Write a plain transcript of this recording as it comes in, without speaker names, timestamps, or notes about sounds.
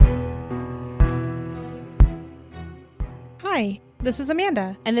Hi, this is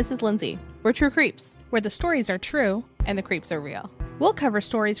Amanda. And this is Lindsay. We're True Creeps, where the stories are true and the creeps are real. We'll cover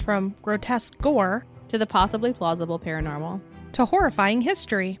stories from grotesque gore to the possibly plausible paranormal, to horrifying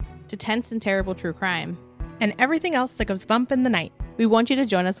history, to tense and terrible true crime, and everything else that goes bump in the night. We want you to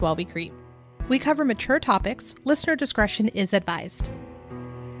join us while we creep. We cover mature topics. Listener discretion is advised.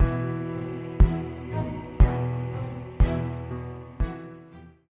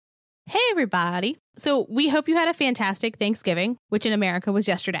 Hey, everybody. So we hope you had a fantastic Thanksgiving, which in America was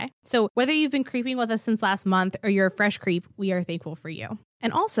yesterday. So whether you've been creeping with us since last month or you're a fresh creep, we are thankful for you.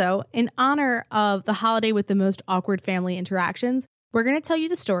 And also, in honor of the holiday with the most awkward family interactions, we're going to tell you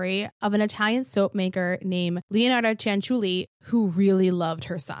the story of an Italian soap maker named Leonardo Cianciulli who really loved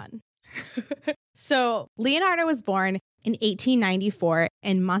her son. So Leonardo was born in 1894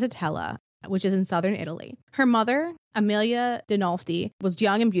 in Montitella, which is in southern Italy. Her mother, Amelia Dinolfi, was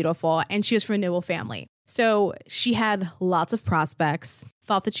young and beautiful, and she was from a noble family. So she had lots of prospects,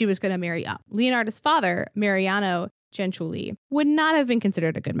 thought that she was going to marry up. Leonardo's father, Mariano Cianciulli, would not have been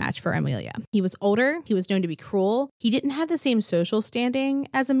considered a good match for Amelia. He was older, he was known to be cruel, he didn't have the same social standing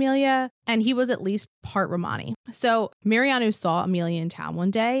as Amelia, and he was at least part Romani. So Mariano saw Amelia in town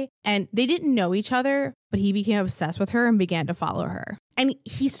one day, and they didn't know each other, but he became obsessed with her and began to follow her. And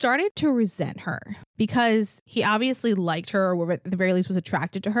he started to resent her because he obviously liked her, or at the very least was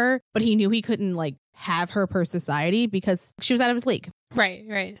attracted to her, but he knew he couldn't have her per society because she was out of his league.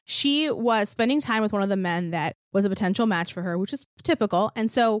 Right. She was spending time with one of the men that was a potential match for her, which is typical. And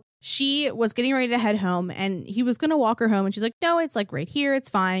so she was getting ready to head home and he was going to walk her home. And she's like, no, it's right here. It's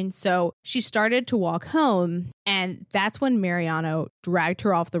fine. So she started to walk home. And that's when Mariano dragged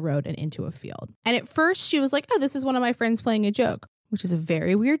her off the road and into a field. And at first she was like, oh, this is one of my friends playing a joke, which is a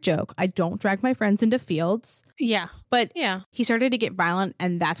very weird joke. I don't drag my friends into fields. Yeah. But yeah, he started to get violent,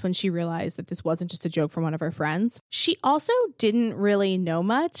 and that's when she realized that this wasn't just a joke from one of her friends. She also didn't really know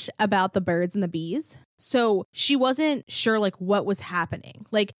much about the birds and the bees. So she wasn't sure what was happening.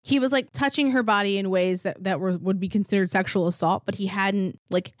 He was touching her body in ways that would be considered sexual assault, but he hadn't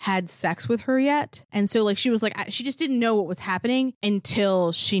had sex with her yet. And so she was she just didn't know what was happening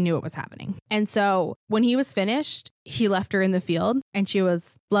until she knew what was happening. And so when he was finished, he left her in the field and she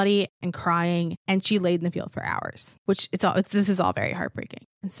was bloody and crying, and she laid in the field for hours, which this is all very heartbreaking.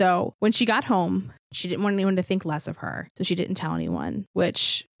 And so when she got home, she didn't want anyone to think less of her. So she didn't tell anyone,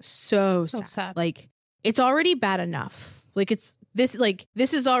 which so sad. It's already bad enough. This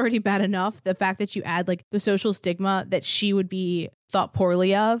is already bad enough. The fact that you add the social stigma that she would be thought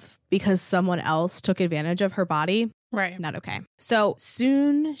poorly of because someone else took advantage of her body. Right. Not okay. So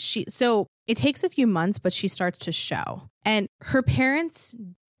soon it takes a few months, but she starts to show. And her parents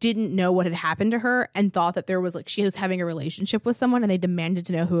didn't know what had happened to her and thought that there was she was having a relationship with someone, and they demanded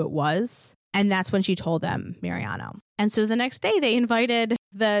to know who it was. And that's when she told them Mariano. And so the next day they invited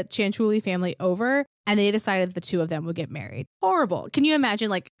the Cianciulli family over, and they decided the two of them would get married. Horrible. Can you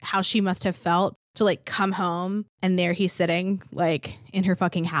imagine how she must have felt to come home and there he's sitting in her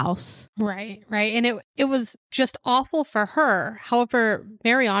fucking house? Right. And it was just awful for her. However,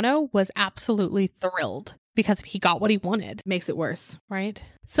 Mariano was absolutely thrilled because he got what he wanted. Makes it worse. Right.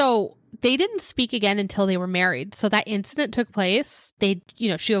 So they didn't speak again until they were married. So that incident took place.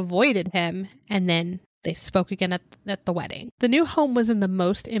 She avoided him, and then they spoke again at the wedding. The new home was in the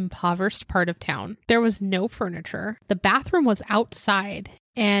most impoverished part of town. There was no furniture. The bathroom was outside,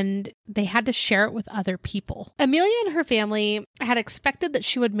 and they had to share it with other people. Amelia and her family had expected that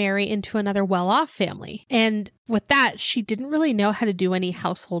she would marry into another well-off family. And with that, she didn't really know how to do any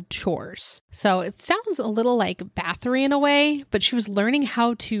household chores. So it sounds a little like Bathory in a way, but she was learning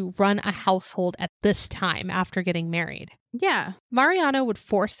how to run a household at this time after getting married. Yeah. Mariano would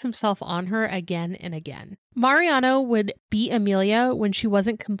force himself on her again and again. Mariano would beat Amelia when she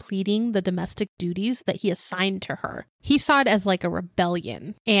wasn't completing the domestic duties that he assigned to her. He saw it as a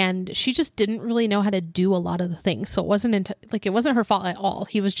rebellion, and she just didn't really know how to do a lot of the things. So it wasn't it wasn't her fault at all.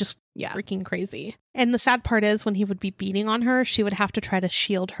 He was just freaking crazy. And the sad part is when he would be beating on her, she would have to try to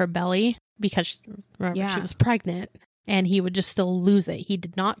shield her belly because remember she was pregnant, and he would just still lose it. He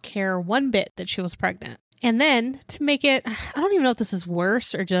did not care one bit that she was pregnant. And then to make it, I don't even know if this is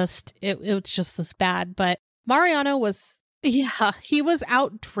worse or just, it was just this bad, but Mariano he was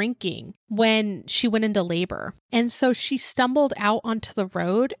out drinking when she went into labor. And so she stumbled out onto the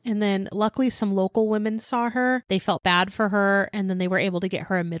road, and then luckily some local women saw her. They felt bad for her, and then they were able to get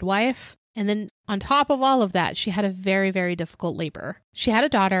her a midwife. And then on top of all of that, she had a very, very difficult labor. She had a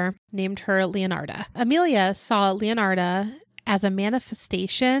daughter, named her Leonarda. Amelia saw Leonarda as a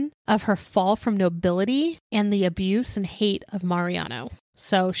manifestation of her fall from nobility and the abuse and hate of Mariano.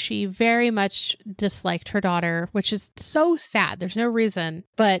 So she very much disliked her daughter, which is so sad. There's no reason.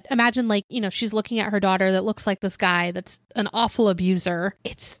 But imagine, like, she's looking at her daughter that looks like this guy that's an awful abuser.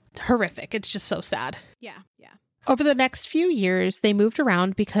 It's horrific. It's just so sad. Yeah. Over the next few years, they moved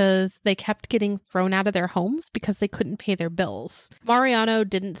around because they kept getting thrown out of their homes because they couldn't pay their bills. Mariano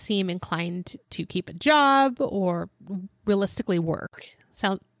didn't seem inclined to keep a job or realistically work.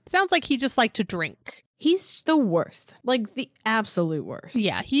 Sounds like he just liked to drink. He's the worst, like the absolute worst.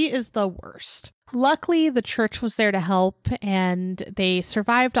 Yeah, he is the worst. Luckily, the church was there to help, and they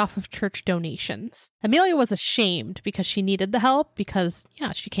survived off of church donations. Amelia was ashamed because she needed the help because,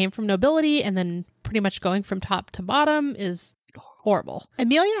 she came from nobility, and then pretty much going from top to bottom is horrible.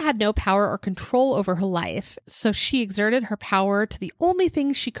 Amelia had no power or control over her life, so she exerted her power to the only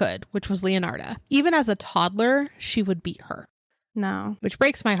thing she could, which was Leonarda. Even as a toddler, she would beat her. No. Which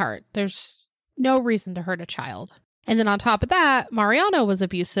breaks my heart. There's no reason to hurt a child. And then on top of that, Mariano was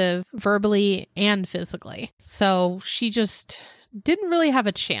abusive verbally and physically. So she just didn't really have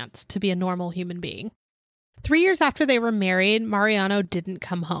a chance to be a normal human being. 3 years after they were married, Mariano didn't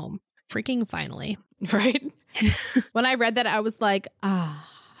come home. Freaking finally. Right? When I read that, I was like,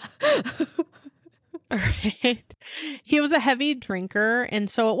 Right. He was a heavy drinker, and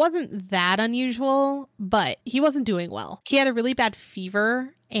so it wasn't that unusual, but he wasn't doing well. He had a really bad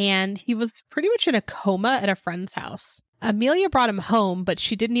fever, and he was pretty much in a coma at a friend's house. Amelia brought him home, but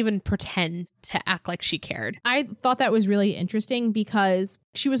she didn't even pretend to act like she cared. I thought that was really interesting because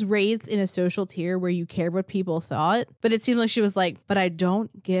she was raised in a social tier where you cared what people thought, but it seemed like she was like, but I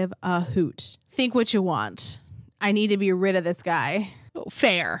don't give a hoot. Think what you want. I need to be rid of this guy.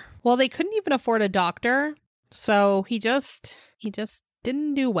 Fair. Well, they couldn't even afford a doctor, so he just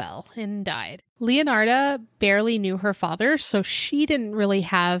didn't do well and died. Leonarda barely knew her father, so she didn't really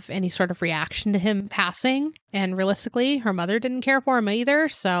have any sort of reaction to him passing. And realistically, her mother didn't care for him either.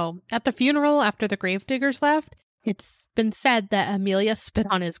 So at the funeral, after the gravediggers left, it's been said that Amelia spit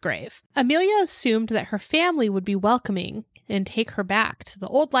on his grave. Amelia assumed that her family would be welcoming and take her back to the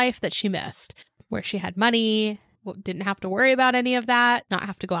old life that she missed, where she had money, didn't have to worry about any of that, not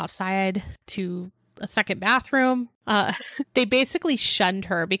have to go outside to a second bathroom. They basically shunned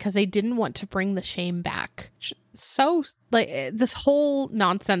her because they didn't want to bring the shame back. So, like, this whole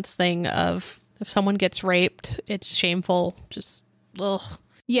nonsense thing of if someone gets raped, it's shameful. Just, ugh.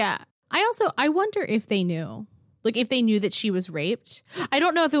 Yeah. I wonder if they knew. Like, if they knew that she was raped. I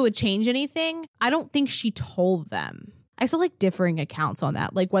don't know if it would change anything. I don't think she told them. I saw, like, differing accounts on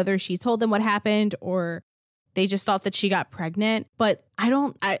that. Like, whether she told them what happened or they just thought that she got pregnant. But I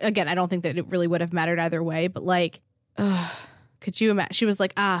don't think that it really would have mattered either way. But, like, could you imagine? She was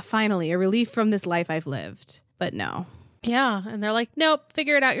like, finally, a relief from this life I've lived. But no. Yeah. And they're like, nope,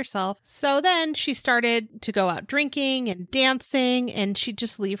 figure it out yourself. So then she started to go out drinking and dancing, and she'd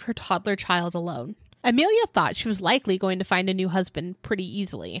just leave her toddler child alone. Amelia thought she was likely going to find a new husband pretty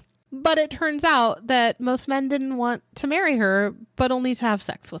easily. But it turns out that most men didn't want to marry her, but only to have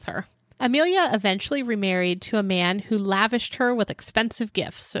sex with her. Amelia eventually remarried to a man who lavished her with expensive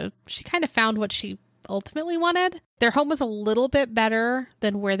gifts, so she kind of found what she ultimately wanted. Their home was a little bit better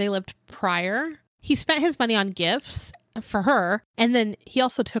than where they lived prior. He spent his money on gifts for her, and then he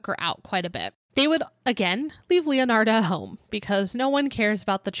also took her out quite a bit. They would, again, leave Leonarda home because no one cares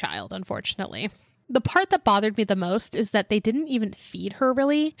about the child, unfortunately. The part that bothered me the most is that they didn't even feed her,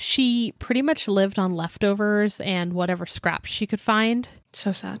 really. She pretty much lived on leftovers and whatever scraps she could find.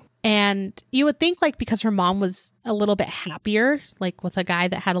 So sad. And you would think, like, because her mom was a little bit happier, like with a guy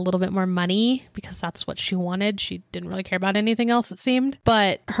that had a little bit more money, because that's what she wanted. She didn't really care about anything else, it seemed.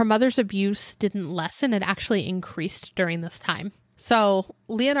 But her mother's abuse didn't lessen. It actually increased during this time. So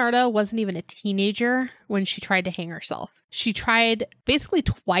Leonarda wasn't even a teenager when she tried to hang herself. She tried basically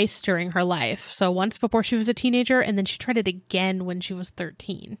twice during her life. So once before she was a teenager, and then she tried it again when she was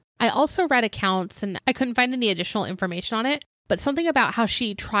 13. I also read accounts, and I couldn't find any additional information on it, but something about how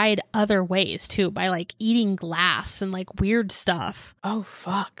she tried other ways too, by like eating glass and like weird stuff. Oh,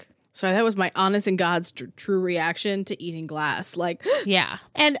 fuck. Sorry, that was my honest and God's true reaction to eating glass. Like, yeah.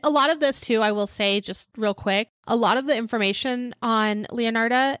 And a lot of this too, I will say just real quick, a lot of the information on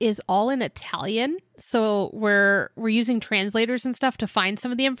Leonarda is all in Italian. So we're using translators and stuff to find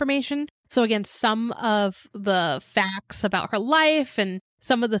some of the information. So again, some of the facts about her life and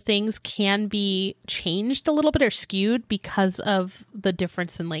some of the things can be changed a little bit or skewed because of the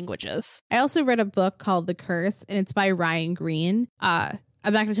difference in languages. I also read a book called The Curse, and it's by Ryan Green.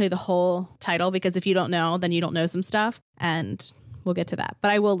 I'm not going to tell you the whole title because if you don't know, then you don't know some stuff. we'll get to that.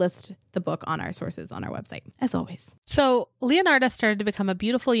 But I will list the book on our sources on our website, as always. So Leonarda started to become a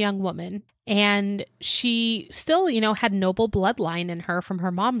beautiful young woman, and she still, had noble bloodline in her from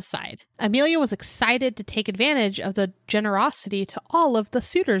her mom's side. Amelia was excited to take advantage of the generosity to all of the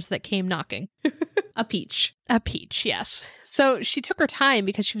suitors that came knocking. A peach. A peach, yes. So she took her time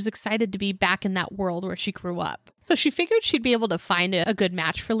because she was excited to be back in that world where she grew up. So she figured she'd be able to find a good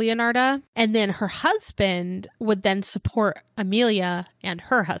match for Leonarda. And then her husband would then support Amelia and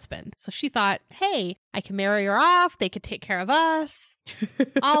her husband. So she thought, hey, I can marry her off. They could take care of us.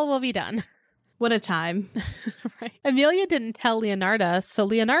 All will be done. What a time. Right. Amelia didn't tell Leonarda, so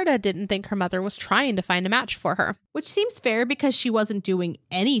Leonarda didn't think her mother was trying to find a match for her. Which seems fair because she wasn't doing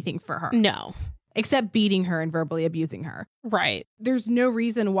anything for her. No. Except beating her and verbally abusing her. Right. There's no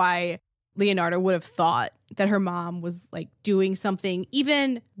reason why Leonarda would have thought that her mom was doing something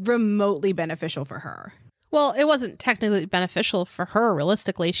even remotely beneficial for her. Well, it wasn't technically beneficial for her,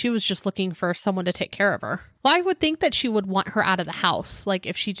 realistically. She was just looking for someone to take care of her. Well, I would think that she would want her out of the house.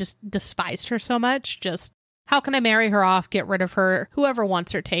 If she just despised her so much, just, how can I marry her off, get rid of her, whoever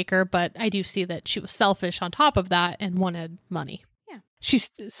wants her, take her. But I do see that she was selfish on top of that and wanted money.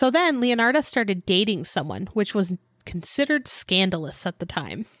 So then Leonarda started dating someone, which was considered scandalous at the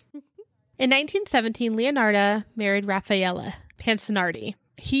time. In 1917, Leonarda married Raffaele Pansinardi.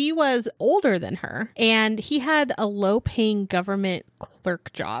 He was older than her, and he had a low-paying government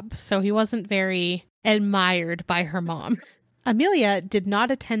clerk job, so he wasn't very admired by her mom. Amelia did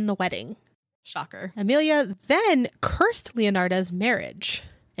not attend the wedding. Shocker. Amelia then cursed Leonarda's marriage.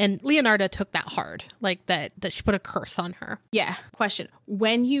 And Leonarda took that hard, that she put a curse on her. Yeah. Question.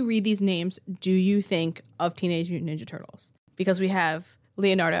 When you read these names, do you think of Teenage Mutant Ninja Turtles? Because we have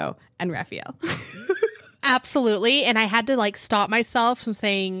Leonardo and Raphael. Absolutely. And I had to stop myself from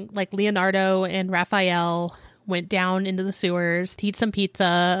saying Leonardo and Raphael went down into the sewers to eat some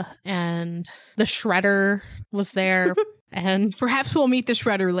pizza, and the Shredder was there. And perhaps we'll meet the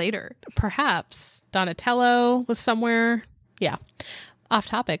Shredder later. Perhaps. Donatello was somewhere. Yeah. Off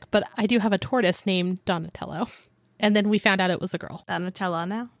topic, but I do have a tortoise named Donatello. And then we found out it was a girl. Donatella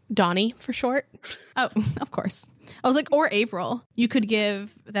now? Donnie for short. Oh, of course. I was or April. You could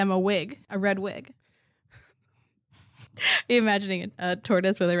give them a wig, a red wig. Are you imagining a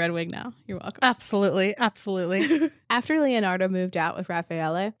tortoise with a red wig now? You're welcome. Absolutely. Absolutely. After Leonarda moved out with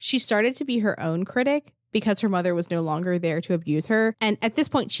Raffaele, she started to be her own critic because her mother was no longer there to abuse her. And at this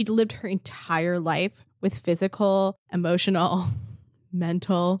point, she'd lived her entire life with physical, emotional,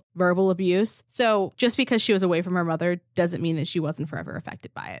 mental, verbal abuse. So just because she was away from her mother doesn't mean that she wasn't forever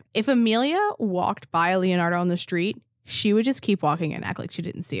affected by it. If Amelia walked by Leonardo on the street, she would just keep walking and act like she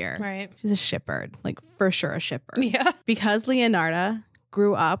didn't see her. Right. She's a shitbird, for sure a shitbird. Yeah. Because Leonarda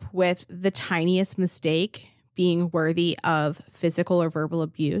grew up with the tiniest mistake being worthy of physical or verbal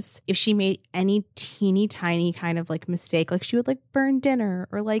abuse. If she made any teeny tiny kind of mistake, she would burn dinner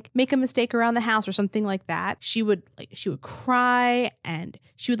or make a mistake around the house or something like that, she would cry and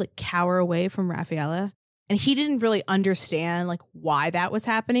she would cower away from Raffaele. And he didn't really understand why that was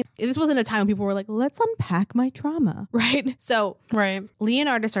happening. This wasn't a time when people were let's unpack my trauma, right? So right.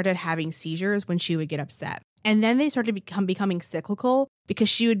 Leonarda started having seizures when she would get upset. And then they started becoming cyclical because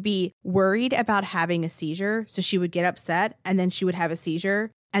she would be worried about having a seizure. So she would get upset and then she would have a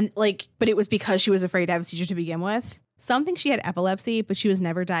seizure. And but it was because she was afraid to have a seizure to begin with. Some think she had epilepsy, but she was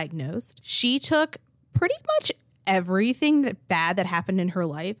never diagnosed. She took pretty much everything bad that happened in her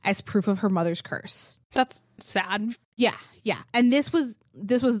life as proof of her mother's curse. That's sad. Yeah. Yeah. And this was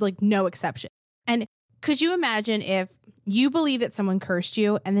no exception. And could you imagine if you believe that someone cursed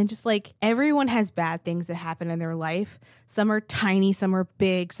you and then just everyone has bad things that happen in their life. Some are tiny, some are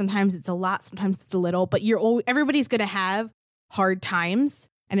big. Sometimes it's a lot, sometimes it's a little, but everybody's going to have hard times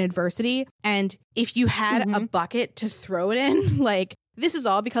and adversity. And if you had a bucket to throw it in, this is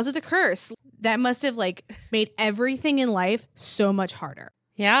all because of the curse. That must have made everything in life so much harder.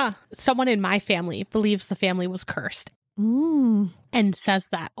 Yeah. Someone in my family believes the family was cursed. And says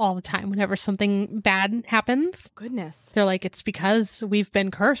that all the time whenever something bad happens. Goodness. They're it's because we've been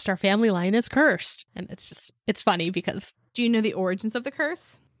cursed. Our family line is cursed. And it's funny because... Do you know the origins of the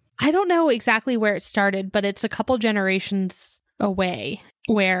curse? I don't know exactly where it started, but it's a couple generations away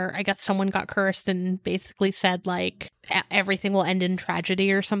where I guess someone got cursed and basically said everything will end in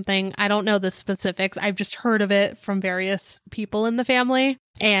tragedy or something. I don't know the specifics. I've just heard of it from various people in the family.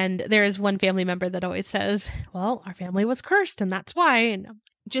 And there is one family member that always says, well, our family was cursed and that's why. And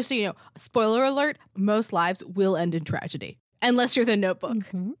just so you know, spoiler alert, most lives will end in tragedy unless you're the Notebook.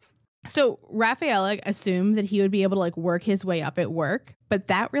 So Raffaele assumed that he would be able to work his way up at work, but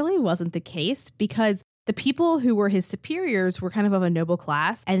that really wasn't the case because the the people who were his superiors were kind of a noble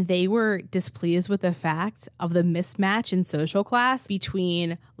class, and they were displeased with the fact of the mismatch in social class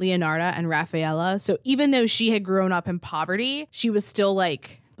between Leonarda and Raffaella. So even though she had grown up in poverty, she was still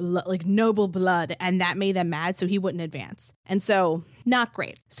like noble blood, and that made them mad, so he wouldn't advance. And so not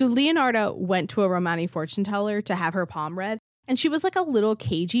great. So Leonarda went to a Romani fortune teller to have her palm read, and she was like a little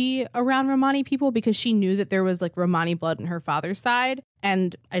cagey around Romani people because she knew that there was like Romani blood on her father's side.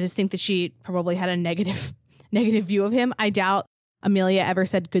 And I just think that she probably had a negative view of him. I doubt Amelia ever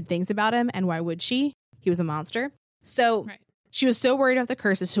said good things about him. And why would she? He was a monster. So She was so worried about the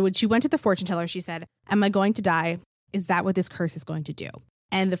curses. So when she went to the fortune teller, she said, am I going to die? Is that what this curse is going to do?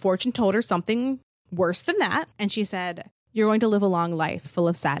 And the fortune told her something worse than that. And she said, you're going to live a long life full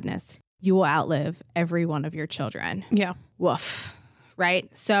of sadness. You will outlive every one of your children. Yeah. Woof. Right?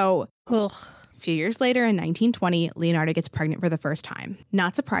 So a few years later in 1920, Leonarda gets pregnant for the first time.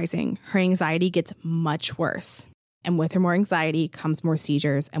 Not surprising, her anxiety gets much worse. And with her more anxiety comes more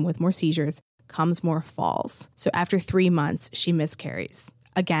seizures. And with more seizures comes more falls. So after 3 months, she miscarries.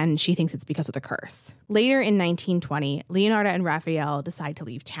 Again, she thinks it's because of the curse. Later in 1920, Leonarda and Raphael decide to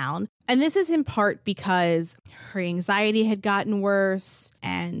leave town. And this is in part because her anxiety had gotten worse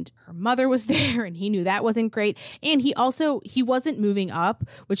and her mother was there and he knew that wasn't great. And he wasn't moving up,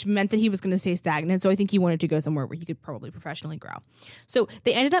 which meant that he was going to stay stagnant. So I think he wanted to go somewhere where he could probably professionally grow. So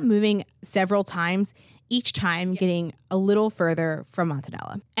they ended up moving several times, each time getting a little further from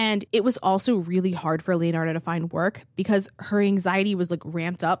Montanella. And it was also really hard for Leonarda to find work because her anxiety was like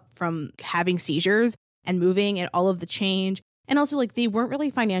ramped up from having seizures and moving and all of the change. And also like they weren't really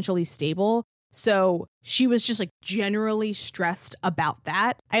financially stable. So she was just like generally stressed about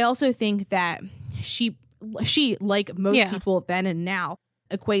that. I also think that she like most people then and now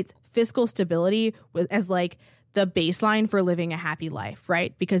equates fiscal stability as like the baseline for living a happy life,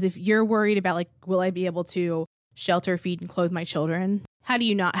 right? Because if you're worried about like, will I be able to shelter, feed, and clothe my children? How are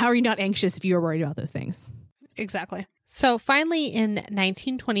you not anxious if you are worried about those things? Exactly. So finally in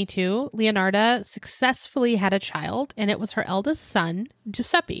 1922, Leonarda successfully had a child, and it was her eldest son,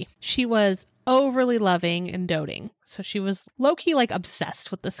 Giuseppe. She was overly loving and doting. So she was low-key like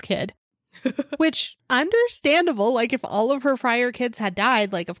obsessed with this kid. Which, understandable, like if all of her prior kids had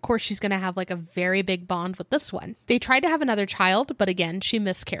died, like of course she's going to have like a very big bond with this one. They tried to have another child, but again, she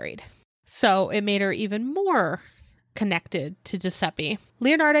miscarried. So it made her even more connected to Giuseppe.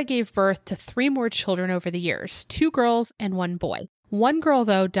 Leonarda gave birth to 3 more children over the years, 2 girls and 1 boy. One girl,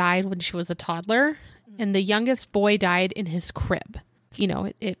 though, died when she was a toddler, and the youngest boy died in his crib. You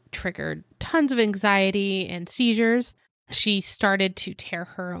know, it triggered tons of anxiety and seizures. She started to tear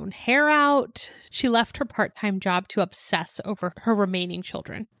her own hair out. She left her part-time job to obsess over her remaining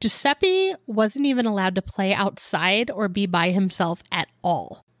children. Giuseppe wasn't even allowed to play outside or be by himself at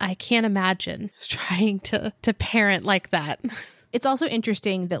all. I can't imagine trying to parent like that. It's also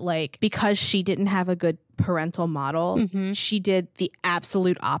interesting that like because she didn't have a good parental model, she did the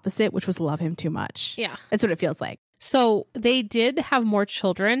absolute opposite, which was love him too much. Yeah. That's what it feels like. So they did have more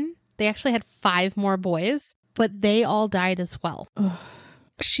children. They actually had 5 more boys, but they all died as well.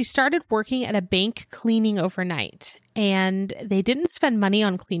 She started working at a bank cleaning overnight, and they didn't spend money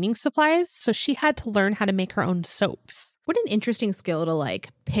on cleaning supplies, so she had to learn how to make her own soaps. What an interesting skill to like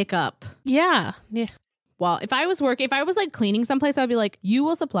pick up. Yeah. Well, if I was like cleaning someplace, I'd be like, you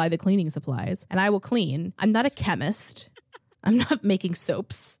will supply the cleaning supplies and I will clean. I'm not a chemist. I'm not making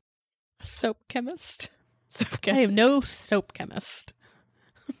soaps. Soap chemist. Soap chemist. I am no soap chemist.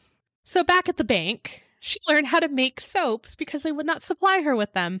 So back at the bank, she learned how to make soaps because they would not supply her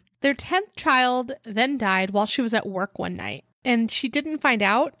with them. Their 10th child then died while she was at work one night, and she didn't find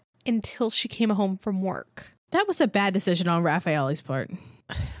out until she came home from work. That was a bad decision on Raffaelle's part.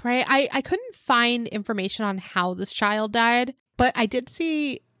 Right? I couldn't find information on how this child died, but I did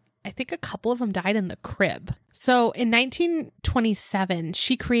see, I think a couple of them died in the crib. So in 1927,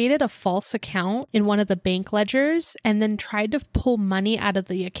 she created a false account in one of the bank ledgers and then tried to pull money out of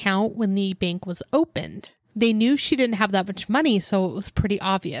the account when the bank was opened. They knew she didn't have that much money, so it was pretty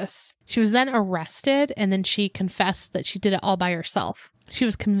obvious. She was then arrested, and then she confessed that she did it all by herself. She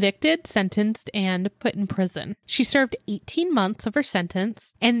was convicted, sentenced, and put in prison. She served 18 months of her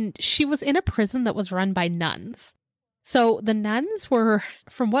sentence, and she was in a prison that was run by nuns. So the nuns were,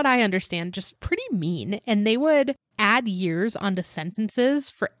 from what I understand, just pretty mean, and they would add years onto sentences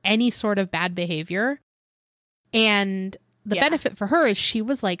for any sort of bad behavior. And the benefit for her is she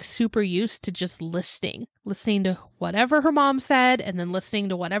was like super used to just listening to whatever her mom said and then listening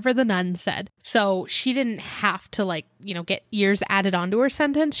to whatever the nun said. So she didn't have to get years added onto her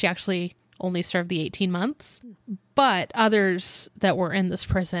sentence. She actually only served the 18 months. But others that were in this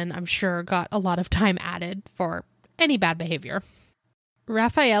prison, I'm sure, got a lot of time added for any bad behavior.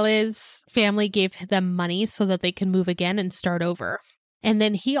 Raffaele's family gave them money so that they can move again and start over. And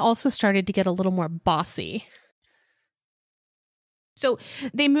then he also started to get a little more bossy. So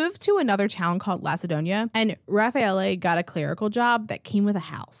they moved to another town called Lacedonia, and Raffaele got a clerical job that came with a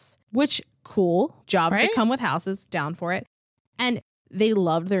house, which cool jobs that come with houses, down for it. And they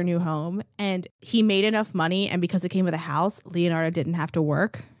loved their new home, and he made enough money. And because it came with a house, Leonardo didn't have to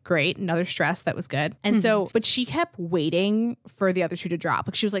work. Great. Another stress. That was good. And so, but she kept waiting for the other two to drop.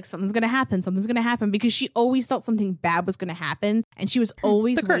 Like she was like, something's going to happen. Something's going to happen, because she always thought something bad was going to happen. And she was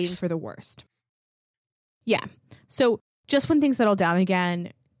always waiting for the worst. Yeah. So just when things settled down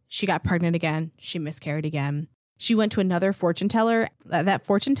again, she got pregnant again. She miscarried again. She went to another fortune teller. That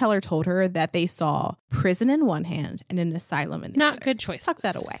fortune teller told her that they saw prison in one hand and an asylum in the other. Not good choices. Tuck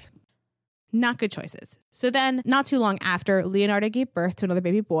that away. Not good choices. So then, not too long after, Leonardo gave birth to another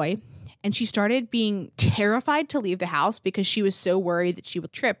baby boy, and she started being terrified to leave the house because she was so worried that she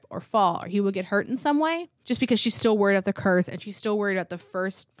would trip or fall or he would get hurt in some way, just because she's still worried about the curse and she's still worried about the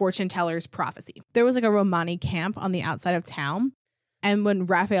first fortune teller's prophecy. There was like a Romani camp on the outside of town, and when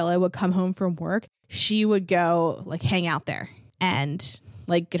Raffaele would come home from work, she would go like hang out there and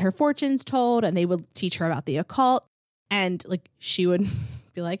like get her fortunes told, and they would teach her about the occult, and like she would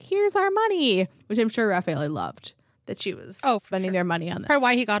be like, here's our money, which I'm sure Raffaele loved that she was spending their money on this. Probably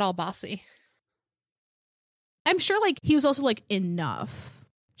why he got all bossy. I'm sure like he was also like, enough.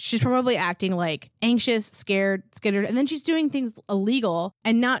 She's probably acting like anxious, scared, skittered, and then she's doing things illegal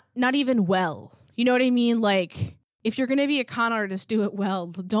and not even well. You know what I mean? Like, if you're going to be a con artist, do it well.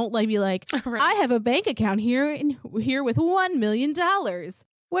 Don't like be like, right. I have a bank account here with $1 million.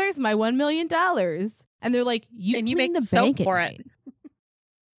 Where's my $1 million? And they're like, you make the bank for it.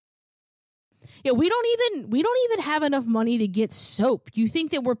 Yeah, we don't even have enough money to get soap. You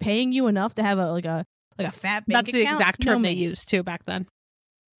think that we're paying you enough to have a fat bank account? That's the exact term they used too back then.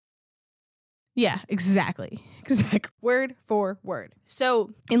 Yeah, exactly. Word for word.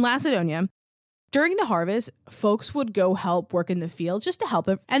 So in Lacedonia, during the harvest, folks would go help work in the field just to help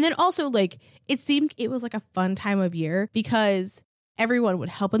them. And then also, like, it seemed it was like a fun time of year because everyone would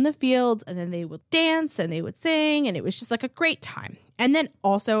help in the fields, and then they would dance and they would sing, and it was just like a great time. And then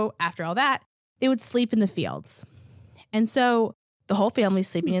also, after all that, they would sleep in the fields. And so the whole family's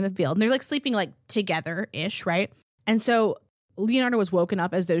sleeping in the field, and they're like sleeping like together-ish, right? And so Leonardo was woken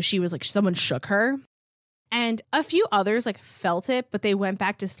up as though she was like someone shook her. And a few others like felt it, but they went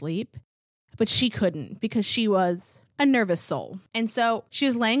back to sleep. But she couldn't because she was a nervous soul. And so she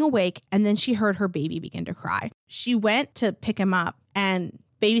was laying awake, and then she heard her baby begin to cry. She went to pick him up, and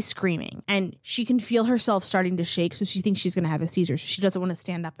baby's screaming, and she can feel herself starting to shake. So she thinks she's going to have a seizure. So she doesn't want to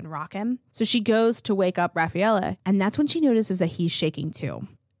stand up and rock him. So she goes to wake up Raffaele, and that's when she notices that he's shaking too.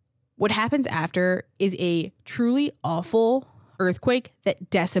 What happens after is a truly awful earthquake that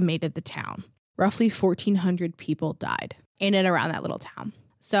decimated the town. Roughly 1,400 people died in and around that little town.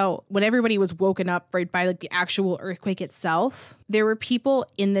 So when everybody was woken up right by like the actual earthquake itself, there were people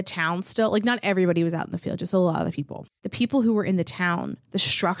in the town still. Like, not everybody was out in the field, just a lot of the people. The people who were in the town, the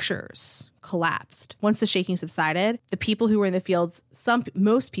structures collapsed. Once the shaking subsided, the people who were in the fields,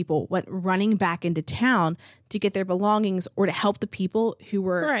 most people went running back into town to get their belongings or to help the people who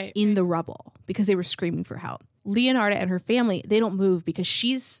were in the rubble because they were screaming for help. Leonardo and her family, they don't move because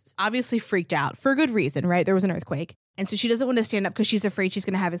she's obviously freaked out for a good reason, right? There was an earthquake. And so she doesn't want to stand up because she's afraid she's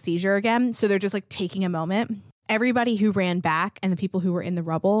going to have a seizure again. So they're just like taking a moment. Everybody who ran back and the people who were in the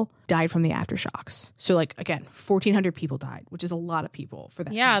rubble died from the aftershocks. So like, again, 1,400 people died, which is a lot of people for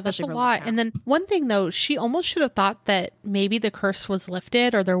that. Yeah, that's a lot. And then one thing though, she almost should have thought that maybe the curse was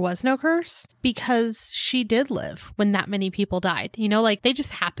lifted or there was no curse because she did live when that many people died. You know, like they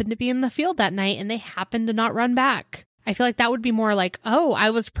just happened to be in the field that night and they happened to not run back. I feel like that would be more like, oh, I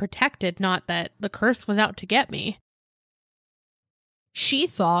was protected, not that the curse was out to get me. She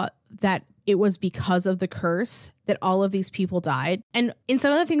thought that it was because of the curse that all of these people died. And in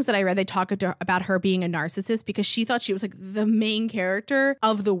some of the things that I read, they talk about her being a narcissist because she thought she was like the main character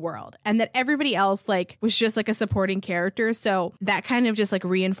of the world and that everybody else like was just like a supporting character. So that kind of just like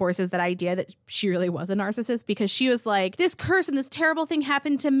reinforces that idea that she really was a narcissist because she was like, this curse and this terrible thing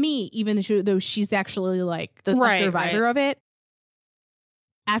happened to me, even though she's actually like the survivor of it.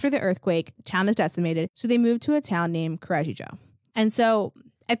 After the earthquake, the town is decimated. So they moved to a town named Correggio. And so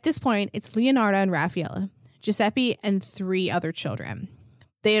at this point, it's Leonardo and Raffaele, Giuseppe, and 3 other children.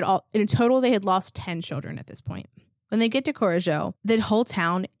 They had all, in total, they had lost 10 children at this point. When they get to Correggio, the whole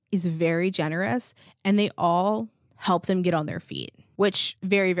town is very generous and they all help them get on their feet. which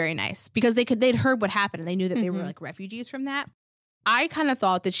very, very nice because they'd heard what happened and they knew that they were like refugees from that. I kind of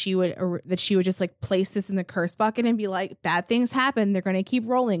thought that she would just like place this in the curse bucket and be like, bad things happen. They're going to keep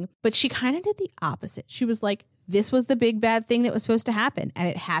rolling. But she kind of did the opposite. She was like, this was the big bad thing that was supposed to happen. And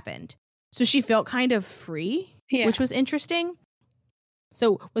it happened. So she felt kind of free, which was interesting.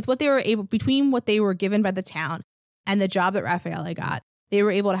 So with what they were able, between what they were given by the town and the job that Raffaele got, they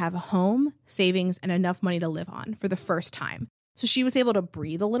were able to have a home, savings, and enough money to live on for the first time. So she was able to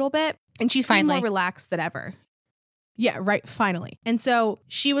breathe a little bit and she seemed more relaxed than ever. Yeah, right. Finally. And so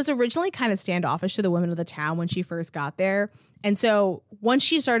she was originally kind of standoffish to the women of the town when she first got there. And so once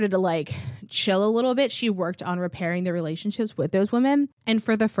she started to like chill a little bit, she worked on repairing the relationships with those women. And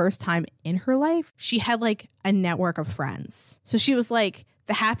for the first time in her life, she had like a network of friends. So she was like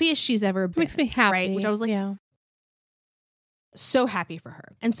the happiest she's ever been. Makes me happy. Right? Which I was like, so happy for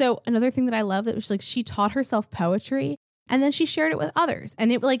her. And so another thing that I love that was like she taught herself poetry and then she shared it with others.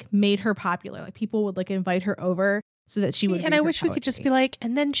 And it like made her popular. Like people would like invite her over so that she would. And I wish we could just be like,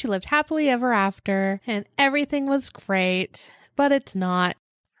 and then she lived happily ever after and everything was great, but it's not.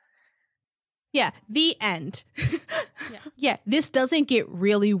 Yeah. The end. Yeah. This doesn't get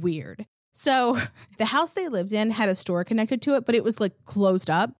really weird. So the house they lived in had a store connected to it, but it was like closed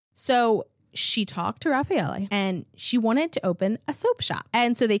up. So she talked to Raffaele and she wanted to open a soap shop.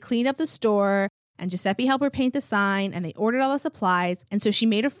 And so they cleaned up the store. And Giuseppe helped her paint the sign and they ordered all the supplies. And so she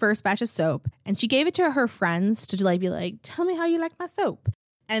made her first batch of soap and she gave it to her friends to like be like, tell me how you like my soap.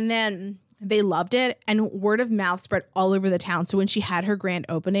 And then they loved it and word of mouth spread all over the town. So when she had her grand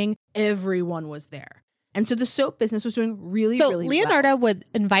opening, everyone was there. And so the soap business was doing really well. So Leonarda would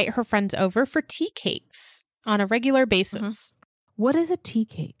invite her friends over for tea cakes on a regular basis. What is a tea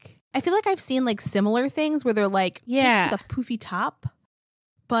cake? I feel like I've seen like similar things where they're like, the poofy top,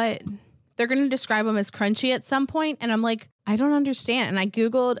 but they're going to describe them as crunchy at some point. And I'm like, I don't understand. And I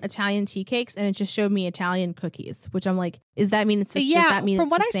Googled Italian tea cakes and it just showed me Italian cookies, which I'm like, does that mean it's the Yeah, does that mean from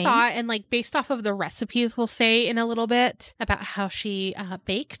it's what the I same? saw and like based off of the recipes we'll say in a little bit about how she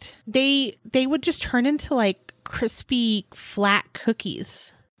baked, they would just turn into like crispy flat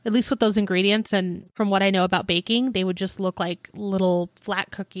cookies. At least with those ingredients. And from what I know about baking, they would just look like little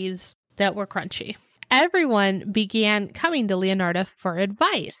flat cookies that were crunchy. Everyone began coming to Leonarda for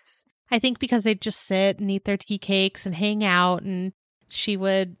advice. I think because they'd just sit and eat their tea cakes and hang out and she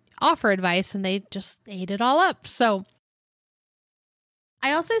would offer advice and they just ate it all up. So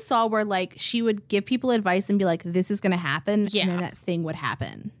I also saw where like she would give people advice and be like, this is going to happen. And then that thing would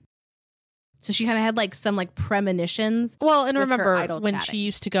happen. So she kind of had like some like premonitions. Well, and remember when she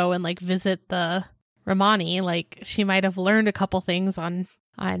used to go and like visit the Romani, like she might have learned a couple things on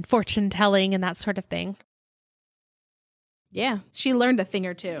fortune telling and that sort of thing. Yeah, she learned a thing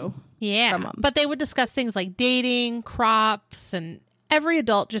or two. Yeah, from them. But they would discuss things like dating, crops, and every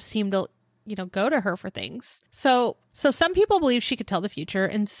adult just seemed to, go to her for things. So some people believe she could tell the future,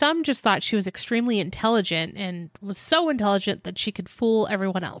 and some just thought she was extremely intelligent and was so intelligent that she could fool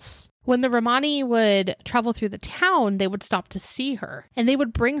everyone else. When the Romani would travel through the town, they would stop to see her, and they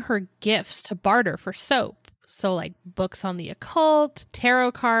would bring her gifts to barter for soap. So like books on the occult,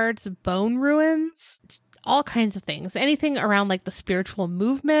 tarot cards, bone ruins, all kinds of things, anything around like the spiritual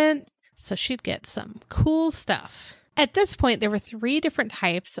movement. So she'd get some cool stuff. At this point, there were 3 different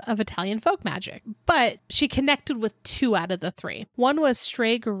types of Italian folk magic, but she connected with 2 out of the 3. One was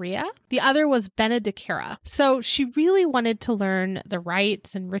Stregheria, the other was Benedicera. So she really wanted to learn the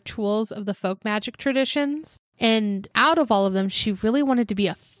rites and rituals of the folk magic traditions. And out of all of them, she really wanted to be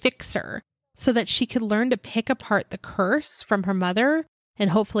a fixer so that she could learn to pick apart the curse from her mother and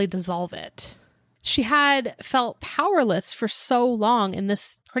hopefully dissolve it. She had felt powerless for so long, and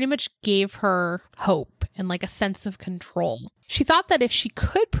this pretty much gave her hope and like a sense of control. She thought that if she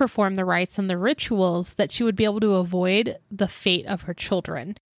could perform the rites and the rituals, that she would be able to avoid the fate of her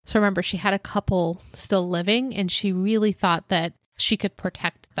children. So remember, she had a couple still living, and she really thought that she could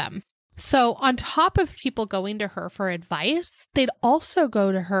protect them. So on top of people going to her for advice, they'd also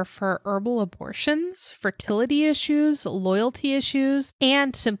go to her for herbal abortions, fertility issues, loyalty issues,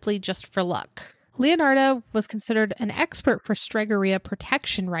 and simply just for luck. Leonarda was considered an expert for Stregheria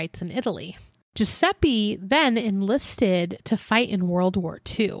protection rites in Italy. Giuseppe then enlisted to fight in World War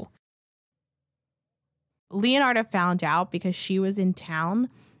II. Leonarda found out because she was in town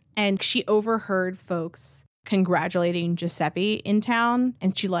and she overheard folks congratulating Giuseppe in town,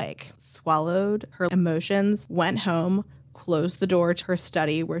 and she like swallowed her emotions, went home, closed the door to her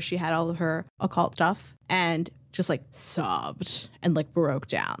study where she had all of her occult stuff, and just like sobbed and like broke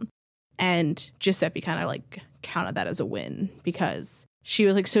down. And Giuseppe kind of like counted that as a win because she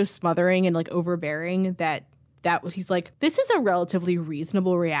was like so smothering and like overbearing that he's like, this is a relatively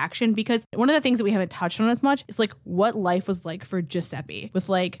reasonable reaction, because one of the things that we haven't touched on as much is like what life was like for Giuseppe with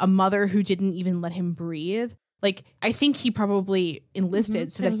like a mother who didn't even let him breathe. Like, I think he probably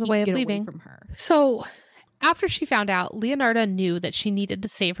enlisted so that he could get away from her. So after she found out, Leonarda knew that she needed to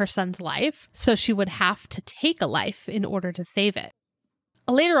save her son's life, so she would have to take a life in order to save it.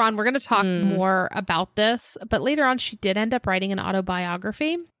 Later on, we're going to talk more about this, but later on, she did end up writing an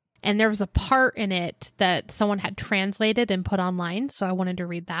autobiography, and there was a part in it that someone had translated and put online, so I wanted to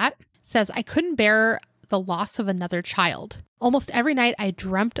read that. It says, I couldn't bear the loss of another child. Almost every night, I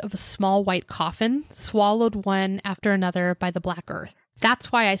dreamt of a small white coffin, swallowed one after another by the black earth.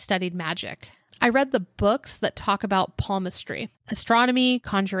 That's why I studied magic. I read the books that talk about palmistry, astronomy,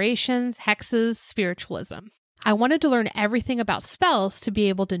 conjurations, hexes, spiritualism. I wanted to learn everything about spells to be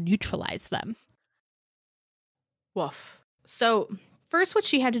able to neutralize them. Woof. So first, what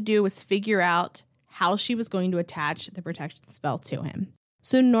she had to do was figure out how she was going to attach the protection spell to him.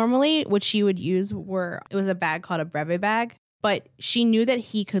 So normally what she would use it was a bag called a breve bag, but she knew that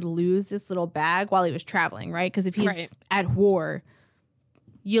he could lose this little bag while he was traveling, right? Because if he's at war,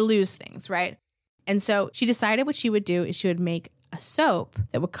 you lose things, right? And so she decided what she would do is she would make a soap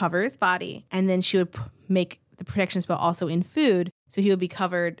that would cover his body, and then she would make the protection spell also in food, so he would be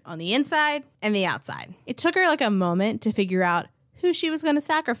covered on the inside and the outside. It took her like a moment to figure out who she was going to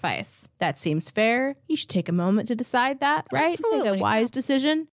sacrifice. That seems fair. You should take a moment to decide that, right? Absolutely. Make a wise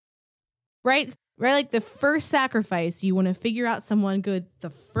decision, right? Right, like the first sacrifice, you want to figure out someone good the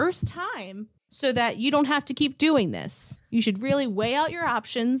first time so that you don't have to keep doing this. You should really weigh out your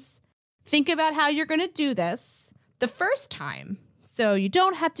options. Think about how you're going to do this the first time so you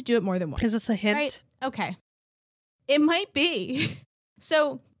don't have to do it more than once. Is this a hint? Right? Okay. It might be.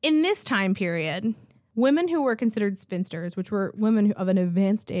 So in this time period, women who were considered spinsters, which were women of an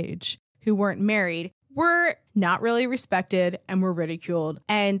advanced age who weren't married, were not really respected and were ridiculed.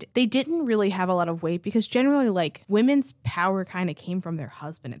 And they didn't really have a lot of weight because generally, like, women's power kind of came from their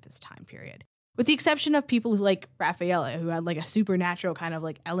husband at this time period. With the exception of people who like Raffaella, who had like a supernatural kind of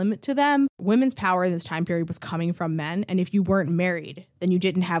like element to them, women's power in this time period was coming from men. And if you weren't married, then you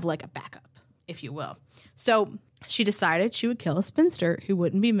didn't have like a backup, if you will. So she decided she would kill a spinster who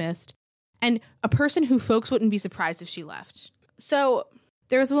wouldn't be missed and a person who folks wouldn't be surprised if she left. So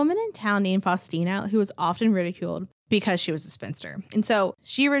there was a woman in town named Faustina who was often ridiculed because she was a spinster. And so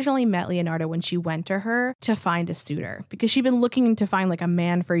she originally met Leonarda when she went to her to find a suitor because she'd been looking to find like a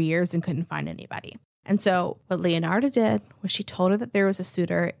man for years and couldn't find anybody. And so what Leonarda did was she told her that there was a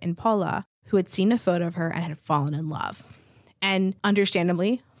suitor in Pola who had seen a photo of her and had fallen in love. And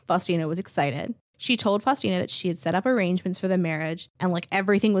understandably, Faustina was excited. She told Faustina that she had set up arrangements for the marriage and like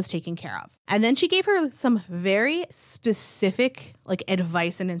everything was taken care of. And then she gave her some very specific like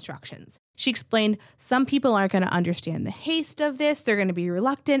advice and instructions. She explained some people aren't going to understand the haste of this. They're going to be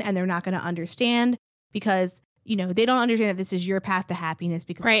reluctant and they're not going to understand because, you know, they don't understand that this is your path to happiness.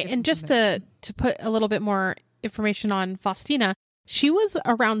 Because right. And just to put a little bit more information on Faustina, she was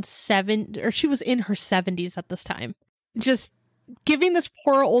around she was in her 70s at this time. Just giving this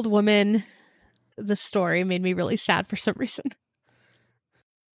poor old woman the story made me really sad for some reason.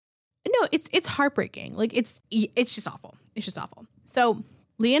 No, it's heartbreaking. Like it's just awful. It's just awful. So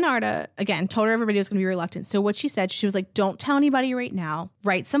Leonarda, again, told her everybody was going to be reluctant. So what she said, she was like, don't tell anybody right now.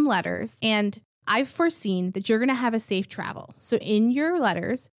 Write some letters. And I've foreseen that you're going to have a safe travel. So in your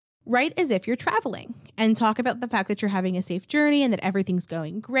letters, write as if you're traveling and talk about the fact that you're having a safe journey and that everything's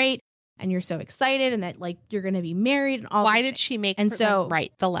going great and you're so excited and that like you're going to be married and all. Why did she make them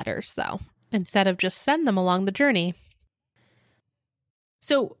write the letters though, instead of just send them along the journey?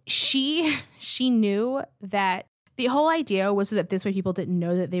 So she knew that the whole idea was so that this way people didn't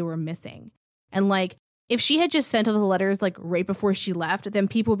know that they were missing. And like, if she had just sent all the letters like right before she left, then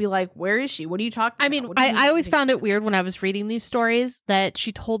people would be like, where is she? What are you talking about? I mean, I always found it weird when I was reading these stories that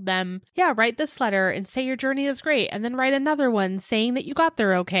she told them, yeah, write this letter and say your journey is great. And then write another one saying that you got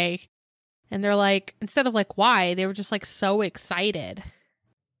there okay. And they're like, instead of like, why? They were just like so excited.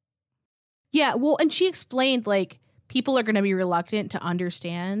 Yeah, well, and she explained like people are going to be reluctant to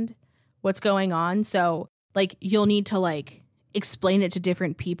understand what's going on. So like you'll need to like explain it to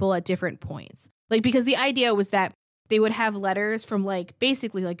different people at different points. Like because the idea was that they would have letters from like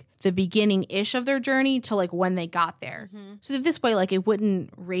basically like the beginning-ish of their journey to like when they got there. Mm-hmm. So that this way like it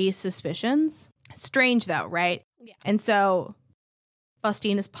wouldn't raise suspicions. Strange though, right? Yeah. And so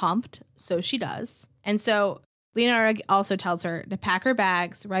Faustina's pumped, so she does. And so Leonarda also tells her to pack her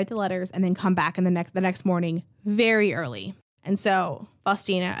bags, write the letters, and then come back in the next morning very early. And so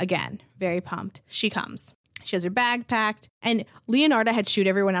Faustina, again, very pumped. She comes. She has her bag packed, and Leonardo had shooed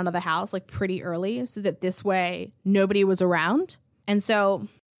everyone out of the house like pretty early so that this way nobody was around. And so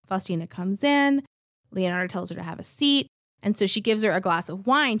Faustina comes in. Leonardo tells her to have a seat. And so she gives her a glass of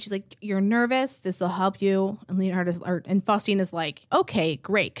wine. She's like, "You're nervous. This will help you." And Faustina's like, "Okay,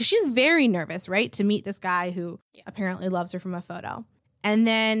 great." Because she's very nervous, right? To meet this guy who apparently loves her from a photo. And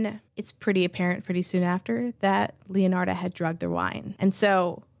then it's pretty apparent pretty soon after that Leonardo had drugged their wine. And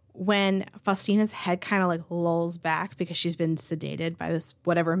so when Faustina's head kind of like lulls back because she's been sedated by this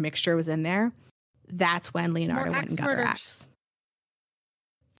whatever mixture was in there, that's when Leonardo went and got her axe.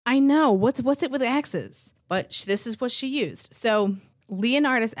 I know. What's it with axes? But this is what she used. So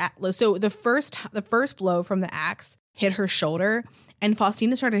Leonardo's the first blow from the axe hit her shoulder, and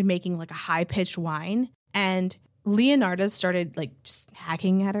Faustina started making like a high pitched whine, and Leonardo started like just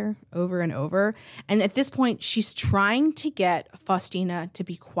hacking at her over and over. And at this point, she's trying to get Faustina to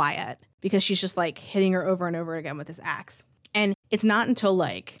be quiet because she's just like hitting her over and over again with this axe. And it's not until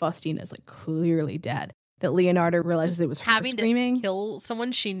like Faustina's like clearly dead that Leonardo realizes it was her having screaming. To kill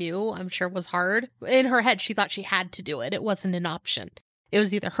someone she knew, I'm sure, was hard. In her head, she thought she had to do it. It wasn't an option. It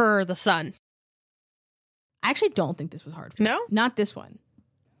was either her or the son. I actually don't think this was hard for her. No? Not this one.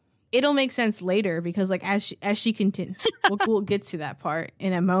 It'll make sense later because like as she continues, we'll get to that part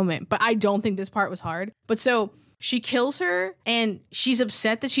in a moment. But I don't think this part was hard. But so she kills her, and she's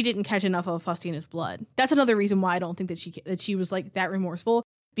upset that she didn't catch enough of Faustina's blood. That's another reason why I don't think that she was like that remorseful,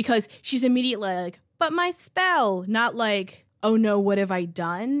 because she's immediately like, "But my spell," not like, "Oh no, what have I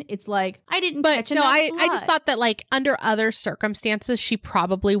done?" It's like, I didn't catch enough blood. I just thought that like under other circumstances, she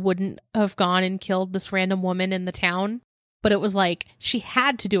probably wouldn't have gone and killed this random woman in the town. But it was like she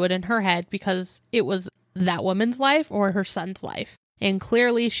had to do it in her head because it was that woman's life or her son's life. And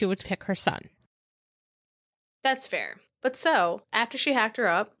clearly she would pick her son. That's fair. But so, after she hacked her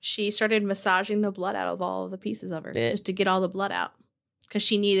up, she started massaging the blood out of all of the pieces of her just to get all the blood out. Because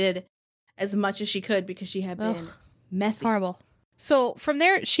she needed as much as she could because she had been messy. Horrible. So from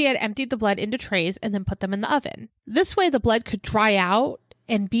there, she had emptied the blood into trays and then put them in the oven. This way the blood could dry out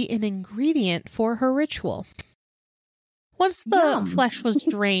and be an ingredient for her ritual. Once the flesh was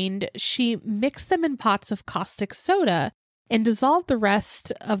drained, she mixed them in pots of caustic soda and dissolved the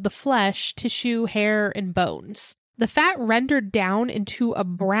rest of the flesh, tissue, hair, and bones. The fat rendered down into a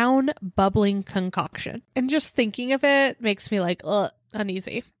brown, bubbling concoction. And just thinking of it makes me like,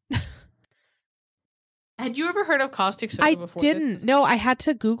 uneasy. Had you ever heard of caustic soda before? I didn't. No, I had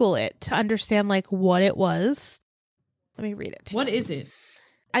to Google it to understand like what it was. Let me read it. What is it?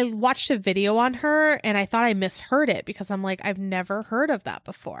 I watched a video on her and I thought I misheard it because I'm like, I've never heard of that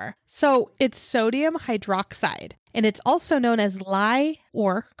before. So it's sodium hydroxide, and it's also known as lye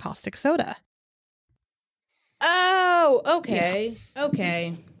or caustic soda. Oh, okay. Yeah.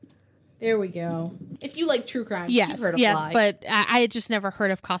 Okay. There we go. If you like true crime, you've heard of lye. But I had just never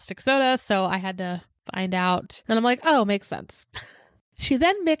heard of caustic soda, so I had to find out. And I'm like, oh, makes sense. She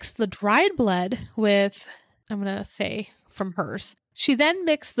then mixed the dried blood with, I'm going to say from hers, she then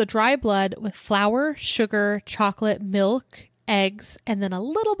mixed the dry blood with flour, sugar, chocolate, milk, eggs, and then a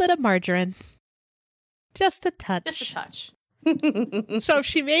little bit of margarine. Just a touch. Just a touch. So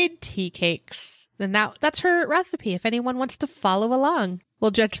she made tea cakes. And that's her recipe if anyone wants to follow along.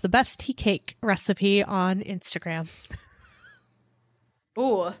 We'll judge the best tea cake recipe on Instagram.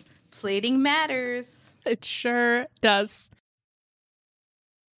 Ooh, plating matters. It sure does.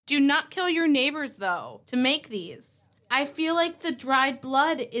 Do not kill your neighbors, though, to make these. I feel like the dried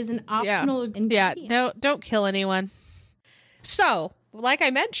blood is an optional ingredient. Yeah, no, don't kill anyone. So, like I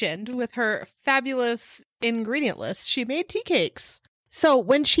mentioned, with her fabulous ingredient list, she made tea cakes. So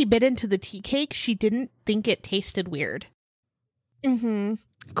when she bit into the tea cake, she didn't think it tasted weird. Mm-hmm.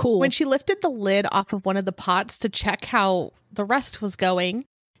 Cool. When she lifted the lid off of one of the pots to check how the rest was going,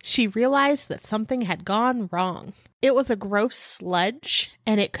 she realized that something had gone wrong. It was a gross sludge,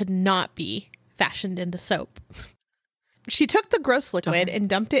 and it could not be fashioned into soap. She took the gross liquid and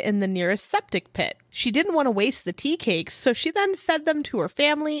dumped it in the nearest septic pit. She didn't want to waste the tea cakes, so she then fed them to her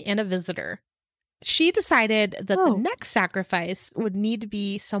family and a visitor. She decided that the next sacrifice would need to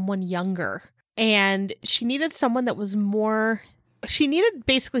be someone younger, and she needed someone that was more... She needed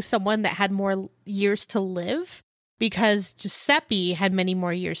basically someone that had more years to live, because Giuseppe had many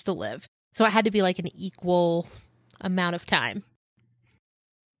more years to live. So it had to be like an equal amount of time.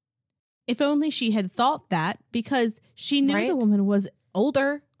 If only she had thought that, because she knew the woman was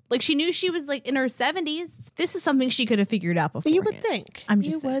older. Like, she knew she was like in her 70s. This is something she could have figured out before. You would think.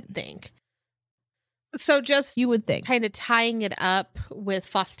 You would think. So just you would think, kind of tying it up with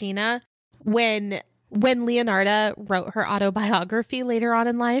Faustina, when Leonardo wrote her autobiography later on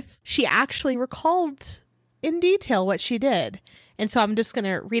in life, she actually recalled in detail what she did. And so I'm just going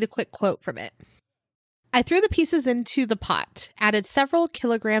to read a quick quote from it. I threw the pieces into the pot, added several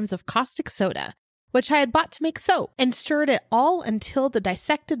kilograms of caustic soda, which I had bought to make soap, and stirred it all until the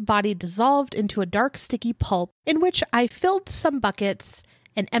dissected body dissolved into a dark, sticky pulp, in which I filled some buckets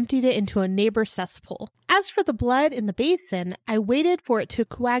and emptied it into a neighbor's cesspool. As for the blood in the basin, I waited for it to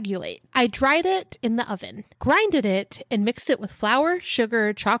coagulate. I dried it in the oven, grinded it, and mixed it with flour,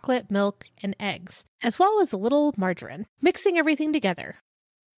 sugar, chocolate, milk, and eggs, as well as a little margarine, mixing everything together.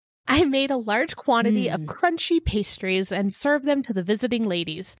 I made a large quantity of crunchy pastries and served them to the visiting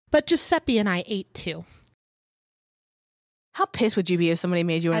ladies, but Giuseppe and I ate too. How pissed would you be if somebody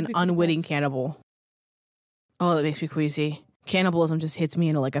made you an unwitting cannibal? Oh, that makes me queasy. Cannibalism just hits me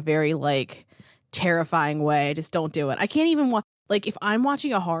in like a very like terrifying way. Just don't do it. I can't even watch, like if I'm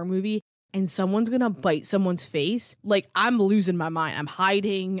watching a horror movie and someone's gonna bite someone's face, like I'm losing my mind. I'm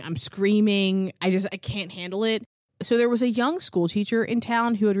hiding, I'm screaming. I can't handle it. So there was a young school teacher in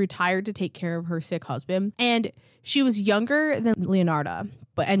town who had retired to take care of her sick husband, and she was younger than Leonarda,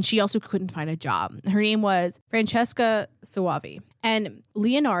 and she also couldn't find a job. Her name was Francesca Soavi. And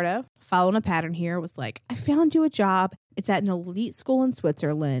Leonarda, following a pattern here, was like, I found you a job. It's at an elite school in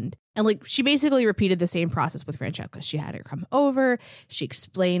Switzerland. And like she basically repeated the same process with Francesca. She had her come over. She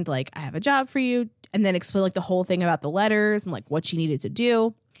explained like, I have a job for you, and then explained like the whole thing about the letters and like what she needed to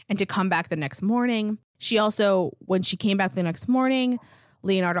do and to come back the next morning. She also, when she came back the next morning,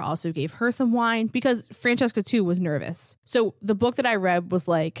 Leonarda also gave her some wine because Francesca too was nervous. So the book that I read was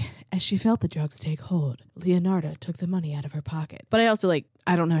like, as she felt the drugs take hold, Leonarda took the money out of her pocket. But I also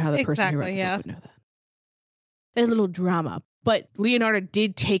I don't know how the person who read the book would know that. There's a little drama. But Leonarda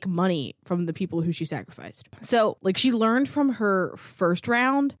did take money from the people who she sacrificed. So like she learned from her first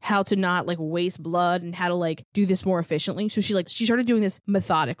round how to not like waste blood and how to like do this more efficiently. So she started doing this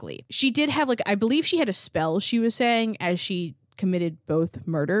methodically. She did have I believe she had a spell, she was saying, as she committed both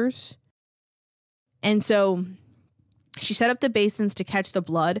murders. And so she set up the basins to catch the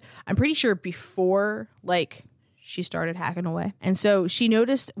blood. I'm pretty sure before she started hacking away. And so she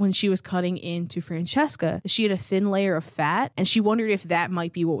noticed when she was cutting into Francesca, she had a thin layer of fat, and she wondered if that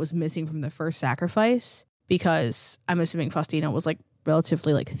might be what was missing from the first sacrifice, because I'm assuming Faustina was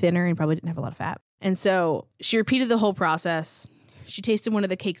relatively thinner and probably didn't have a lot of fat. And so she repeated the whole process. She tasted one of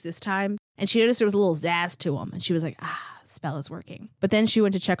the cakes this time, and she noticed there was a little zazz to them, and she was like, spell is working. But then she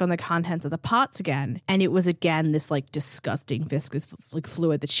went to check on the contents of the pots again, and it was again this disgusting viscous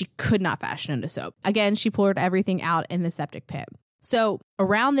fluid that she could not fashion into soap. Again, she poured everything out in the septic pit. So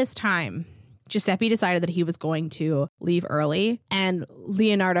around this time, Giuseppe decided that he was going to leave early, and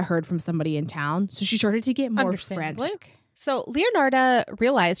Leonarda heard from somebody in town, so she started to get more frantic. So Leonarda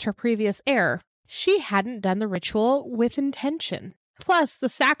realized her previous error. She hadn't done the ritual with intention. Plus, the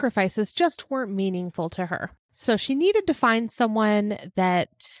sacrifices just weren't meaningful to her. So she needed to find someone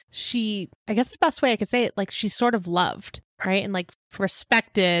that I guess the best way I could say it, she sort of loved, right? And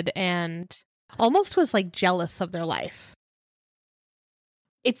respected and almost was jealous of their life.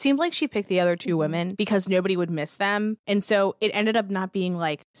 It seemed like she picked the other two women because nobody would miss them. And so it ended up not being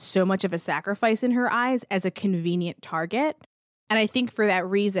so much of a sacrifice in her eyes as a convenient target. And I think for that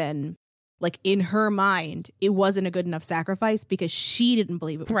reason, in her mind, it wasn't a good enough sacrifice because she didn't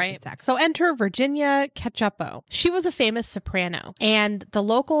believe it was a good sacrifice. So enter Virginia Cacioppo. She was a famous soprano, and the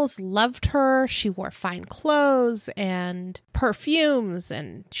locals loved her. She wore fine clothes and perfumes,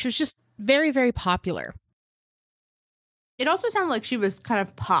 and she was just very, very popular. It also sounded like she was kind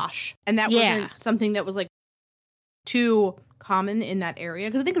of posh, and that wasn't something that was too common in that area,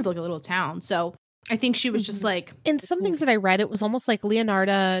 because I think it was a little town. So I think she was just in some things that I read, it was almost like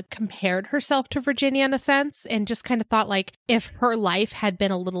Leonarda compared herself to Virginia in a sense, and just kind of thought if her life had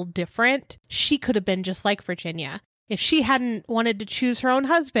been a little different, she could have been just like Virginia. If she hadn't wanted to choose her own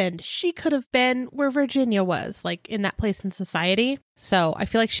husband, she could have been where Virginia was, in that place in society. So I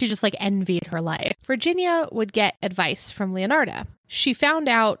feel like she just envied her life. Virginia would get advice from Leonarda. She found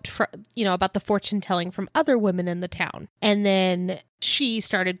out about the fortune telling from other women in the town. And then she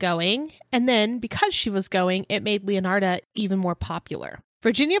started going. And then because she was going, it made Leonarda even more popular.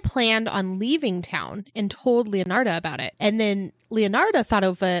 Virginia planned on leaving town and told Leonarda about it. And then Leonarda thought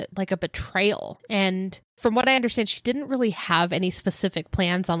of it like a betrayal. And from what I understand, she didn't really have any specific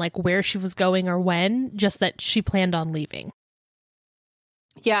plans on where she was going or when, just that she planned on leaving.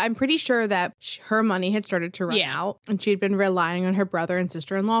 Yeah, I'm pretty sure that her money had started to run out, and she'd been relying on her brother and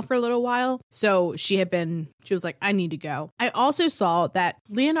sister-in-law for a little while. So she was like, I need to go. I also saw that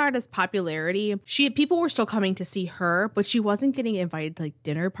Leonarda's popularity, people were still coming to see her, but she wasn't getting invited to like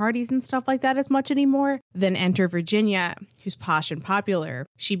dinner parties and stuff like that as much anymore. Then enter Virginia, who's posh and popular.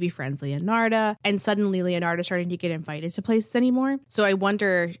 She befriends Leonarda, and suddenly Leonarda's starting to get invited to places anymore. So I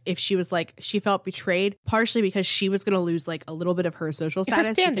wonder if she was like, she felt betrayed, partially because she was going to lose like a little bit of her social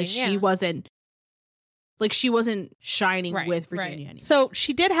status because she wasn't shining with Virginia anymore. So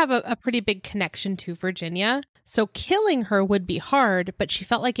she did have a pretty big connection to Virginia. So killing her would be hard, but she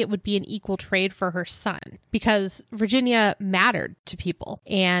felt like it would be an equal trade for her son because Virginia mattered to people.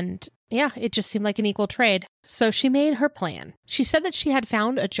 And yeah, it just seemed like an equal trade. So she made her plan. She said that she had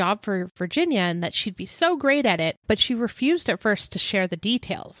found a job for Virginia and that she'd be so great at it, but she refused at first to share the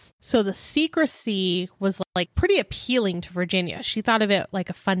details. So the secrecy was like pretty appealing to Virginia. She thought of it like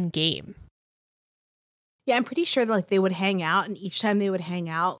a fun game. Yeah, I'm pretty sure that like they would hang out, and each time they would hang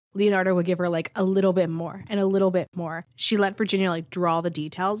out, Leonarda would give her like a little bit more and a little bit more. She let Virginia like draw the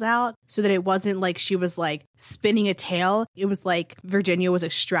details out so that it wasn't like she was like spinning a tale. It was like Virginia was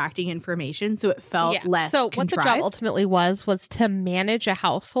extracting information, so it felt less So contrived. what the job ultimately was to manage a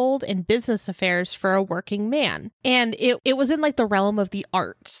household and business affairs for a working man. And it was in like the realm of the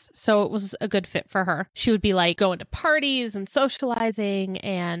arts. So it was a good fit for her. She would be like going to parties and socializing,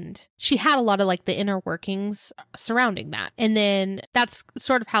 and she had a lot of like the inner workings surrounding that. And then that's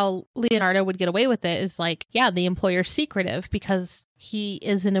sort of how Leonarda would get away with it, is like, yeah, the employer's secretive because he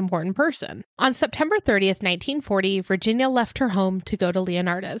is an important person. On September 30th, 1940, Virginia left her home to go to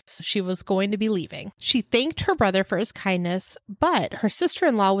Leonarda's. She was going to be leaving. She thanked her brother for his kindness, but her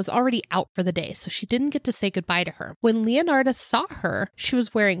sister-in-law was already out for the day, so she didn't get to say goodbye to her. When Leonarda saw her, she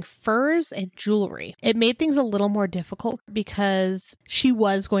was wearing furs and jewelry. It made things a little more difficult because she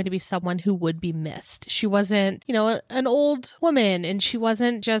was going to be someone who would be missed. She wasn't, an old woman, and she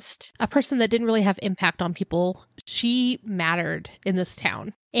wasn't just a person that didn't really have impact on people. She mattered in this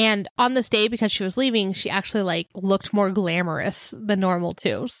town. And on this day, because she was leaving, she actually like looked more glamorous than normal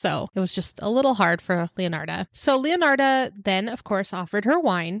too. So it was just a little hard for Leonarda. So Leonarda then, of course, offered her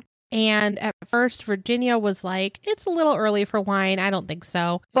wine. And at first, Virginia was like, it's a little early for wine. I don't think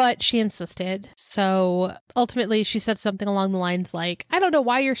so. But she insisted. So ultimately, she said something along the lines like, I don't know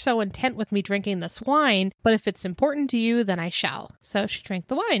why you're so intent with me drinking this wine, but if it's important to you, then I shall. So she drank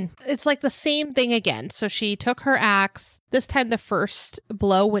the wine. It's like the same thing again. So she took her axe. This time, the first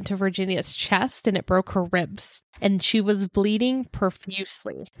blow went to Virginia's chest and it broke her ribs. And she was bleeding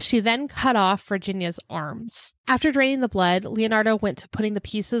profusely. She then cut off Virginia's arms. After draining the blood, Leonarda went to putting the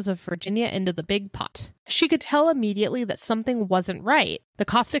pieces of Virginia into the big pot. She could tell immediately that something wasn't right. The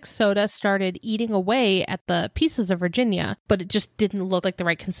caustic soda started eating away at the pieces of Virginia, but it just didn't look like the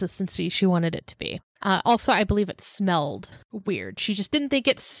right consistency she wanted it to be. Also, I believe it smelled weird. She just didn't think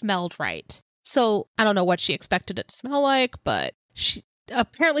it smelled right. So I don't know what she expected it to smell like, but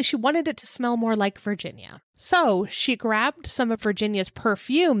apparently she wanted it to smell more like Virginia. So she grabbed some of Virginia's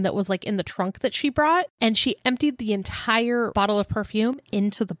perfume that was like in the trunk that she brought, and she emptied the entire bottle of perfume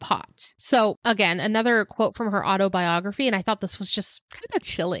into the pot. So again, another quote from her autobiography, and I thought this was just kind of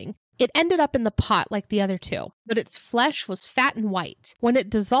chilling. It ended up in the pot like the other two, but its flesh was fat and white. When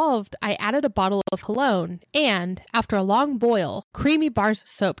it dissolved, I added a bottle of cologne, and after a long boil, creamy bars of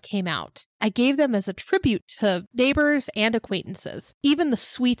soap came out. I gave them as a tribute to neighbors and acquaintances. Even the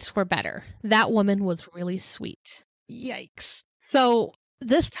sweets were better. That woman was really sweet. Yikes. So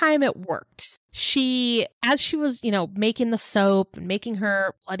this time it worked. As she was, making the soap and making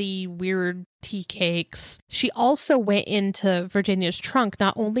her bloody weird tea cakes, she also went into Virginia's trunk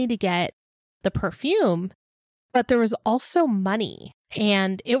not only to get the perfume, but there was also money.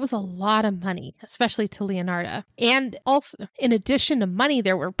 And it was a lot of money, especially to Leonarda. And also, in addition to money,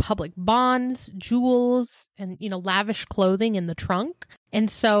 there were public bonds, jewels, and, lavish clothing in the trunk.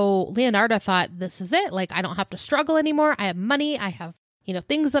 And so Leonarda thought, this is it. Like, I don't have to struggle anymore. I have money. I have,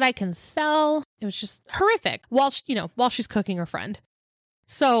 things that I can sell. It was just horrific while she's cooking her friend.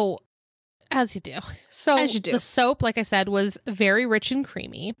 So as you do. So the soap, like I said, was very rich and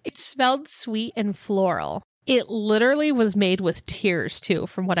creamy. It smelled sweet and floral. It literally was made with tears too,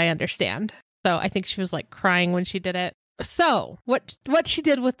 from what I understand. So I think she was like crying when she did it. So what she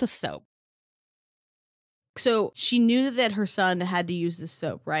did with the soap. So she knew that her son had to use this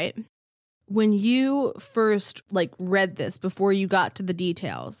soap, right? When you first read this before you got to the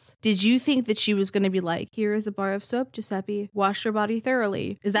details, did you think that she was going to be like, here is a bar of soap, Giuseppe, wash your body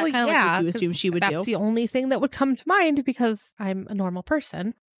thoroughly? Is that kind of like what you assume she would do? That's the only thing that would come to mind because I'm a normal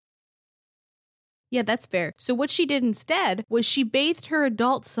person. Yeah, that's fair. So what she did instead was she bathed her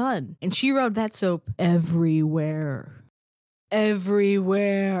adult son and she rubbed that soap everywhere.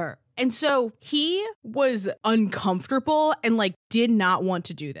 Everywhere. And so he was uncomfortable and like did not want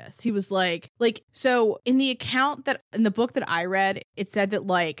to do this. He was like, so in the book that I read, it said that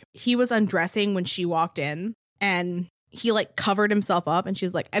like he was undressing when she walked in and he like covered himself up and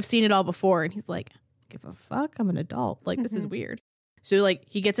she's like, I've seen it all before. And he's like, give a fuck, I'm an adult. Like, this is weird. So like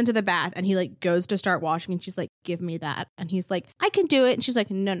he gets into the bath and he like goes to start washing and she's like, give me that. And he's like, I can do it. And she's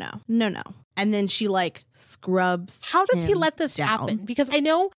like, no. And then she like scrubs. How does he let this down. happen? Because I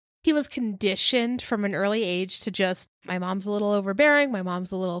know he was conditioned from an early age to just, my mom's a little overbearing. My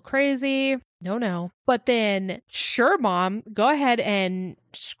mom's a little crazy. No. But then, sure, mom, go ahead and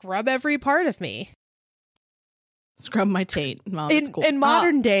scrub every part of me. Scrub my taint, mom. It's cool. In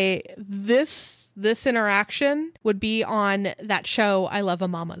modern day, this interaction would be on that show, I Love a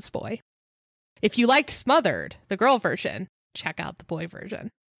Mama's Boy. If you liked Smothered, the girl version, check out the boy version.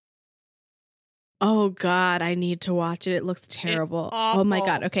 Oh, God, I need to watch it. It looks terrible. Oh, my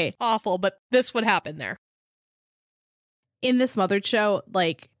God. Okay. Awful, but this would happen there. In the Smothered show,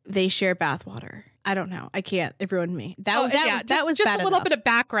 like, they share bathwater. I don't know. I can't. It ruined me. That was just bad a little enough. bit of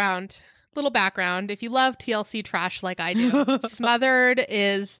background. Little background. If you love TLC trash like I do, Smothered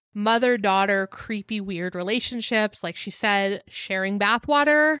is mother-daughter creepy, weird relationships. Like she said, sharing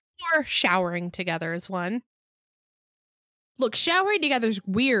bathwater or showering together is one. Look, showering together is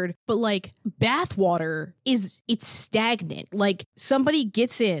weird, but like bathwater it's stagnant. Like somebody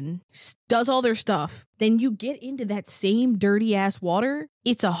gets in, does all their stuff, then you get into that same dirty ass water.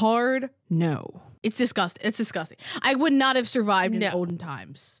 It's a hard no. It's disgusting. It's disgusting. I would not have survived in olden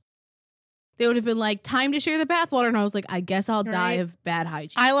times. They would have been like, time to share the bathwater. And I was like, I guess I'll die of bad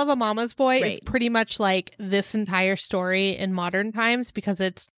hygiene. I Love a Mama's Boy. Right. It's pretty much like this entire story in modern times because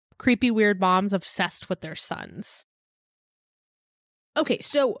it's creepy, weird moms obsessed with their sons. Okay,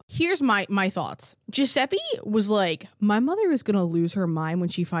 so here's my thoughts. Giuseppe was like, my mother is going to lose her mind when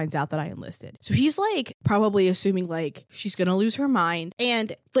she finds out that I enlisted. So he's like probably assuming like she's going to lose her mind.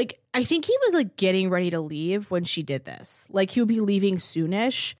 And like, I think he was like getting ready to leave when she did this. Like he'll be leaving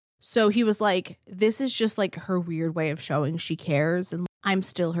soonish. So he was like, this is just like her weird way of showing she cares. And I'm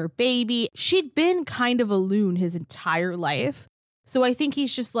still her baby. She'd been kind of a loon his entire life. So I think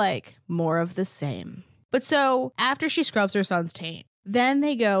he's just like more of the same. But so after she scrubs her son's taint, then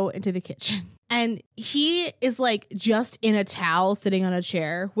they go into the kitchen and he is like just in a towel sitting on a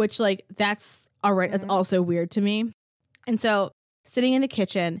chair, which like that's all right. That's also weird to me. And so sitting in the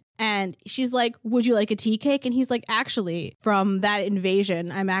kitchen and she's like, would you like a tea cake? And he's like, actually, from that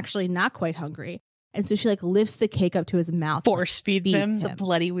invasion, I'm actually not quite hungry. And so she like lifts the cake up to his mouth. Force feeds him the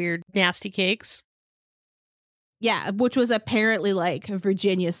bloody, weird, nasty cakes. Yeah, which was apparently like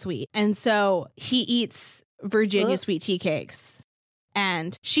Virginia sweet. And so he eats Virginia sweet tea cakes.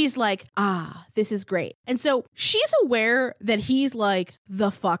 And she's like, this is great. And so she's aware that he's like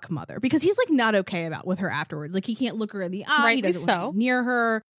the fuck mother because he's like not okay with her afterwards. Like he can't look her in the eye. He doesn't want to be near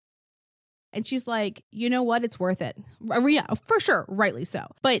her. And she's like, you know what? It's worth it. Yeah, for sure. Rightly so.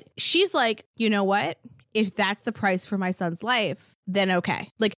 But she's like, you know what? If that's the price for my son's life, then okay.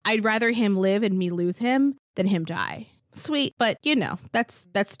 Like I'd rather him live and me lose him than him die. Sweet. But you know, that's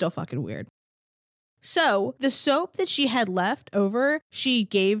still fucking weird. So the soap that she had left over, she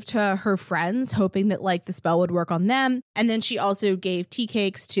gave to her friends, hoping that like the spell would work on them. And then she also gave tea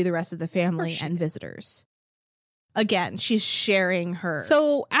cakes to the rest of the family and visitors. Again, she's sharing her.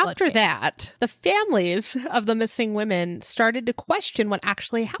 So after that, the families of the missing women started to question what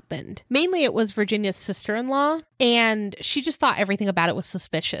actually happened. Mainly it was Virginia's sister-in-law, and she just thought everything about it was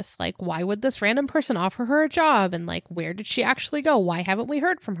suspicious. Like, why would this random person offer her a job? And like, where did she actually go? Why haven't we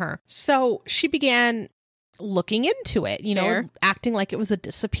heard from her? So she began looking into it, acting like it was a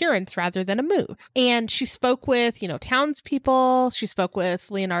disappearance rather than a move. And she spoke with, townspeople. She spoke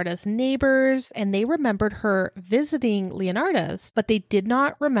with Leonardo's neighbors, and they remembered her visiting Leonardo's, but they did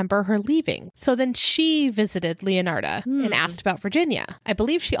not remember her leaving. So then she visited Leonardo and asked about Virginia. I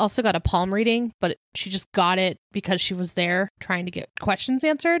believe she also got a palm reading, but she just got it because she was there trying to get questions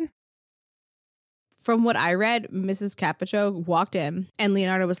answered. From what I read, Mrs. Capucho walked in and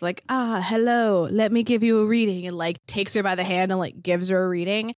Leonardo was like, hello, let me give you a reading, and like takes her by the hand and like gives her a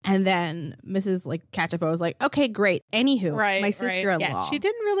reading. And then Mrs. Capucho was like, okay, great. Anywho, my sister-in-law. Yeah, she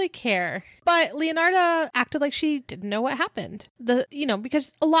didn't really care. But Leonardo acted like she didn't know what happened.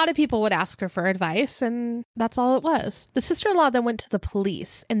 Because a lot of people would ask her for advice, and that's all it was. The sister-in-law then went to the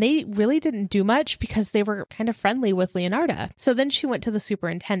police, and they really didn't do much because they were kind of friendly with Leonardo. So then she went to the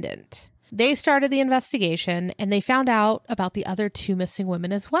superintendent. They started the investigation, and they found out about the other two missing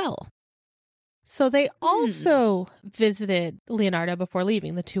women as well. So they also visited Leonardo before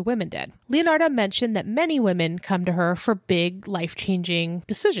leaving, the two women did. Leonardo mentioned that many women come to her for big life-changing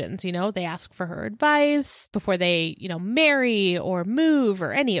decisions. You know, they ask for her advice before they, marry or move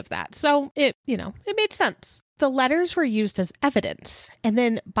or any of that. So it made sense. The letters were used as evidence. And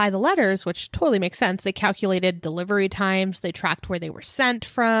then by the letters, which totally makes sense, they calculated delivery times, they tracked where they were sent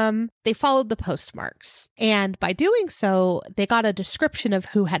from, they followed the postmarks. And by doing so, they got a description of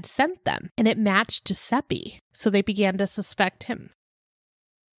who had sent them, and it matched Giuseppe. So they began to suspect him.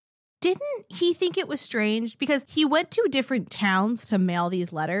 Didn't he think it was strange? Because he went to different towns to mail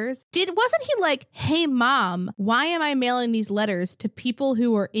these letters. Wasn't he like, hey, Mom, why am I mailing these letters to people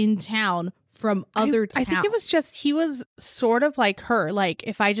who are in town from other towns? I think it was just, he was sort of like her. Like,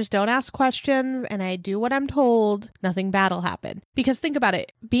 if I just don't ask questions and I do what I'm told, nothing bad will happen. Because think about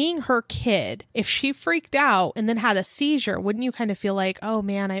it, being her kid, if she freaked out and then had a seizure, wouldn't you kind of feel like, oh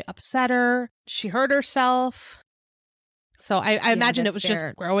man, I upset her, she hurt herself? So I imagine it was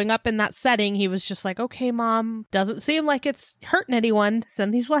just growing up in that setting. He was just like, okay, Mom, doesn't seem like it's hurting anyone to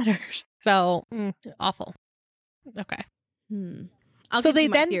send these letters. So awful. Okay. So they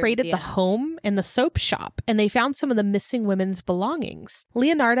then raided the home and the soap shop, and they found some of the missing women's belongings.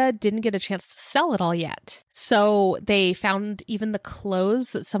 Leonardo didn't get a chance to sell it all yet. So they found even the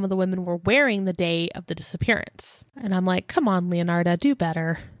clothes that some of the women were wearing the day of the disappearance. And I'm like, come on, Leonardo, do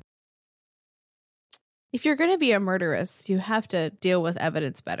better. If you're going to be a murderess, you have to deal with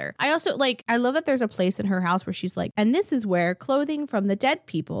evidence better. I also I love that there's a place in her house where she's like, and this is where clothing from the dead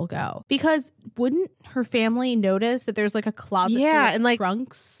people go. Because wouldn't her family notice that there's like a closet full of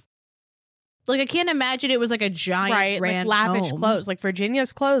trunks? Like, I can't imagine it was like a giant grand lavish home. clothes. Like,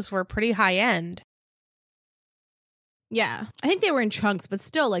 Virginia's clothes were pretty high end. Yeah. I think they were in chunks, but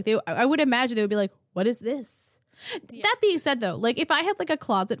still, I would imagine they would be like, what is this? Yeah. That being said, though, if I had a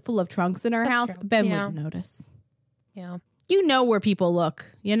closet full of trunks in our house, true. Ben wouldn't notice. Yeah. You know where people look,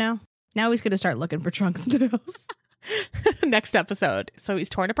 Now he's going to start looking for trunks in the house. Next episode. So he's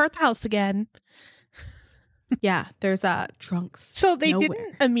torn apart the house again. Yeah, there's trunks. So they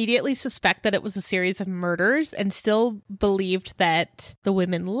didn't immediately suspect that it was a series of murders and still believed that the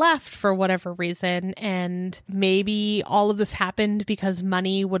women left for whatever reason. And maybe all of this happened because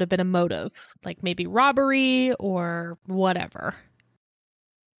money would have been a motive, like maybe robbery or whatever.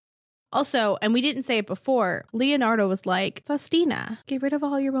 Also, and we didn't say it before, Leonardo was like, Faustina, get rid of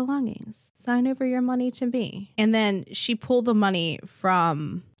all your belongings. Sign over your money to me. And then she pulled the money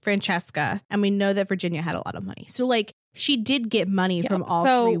from Francesca, and we know that Virginia had a lot of money. So, she did get money from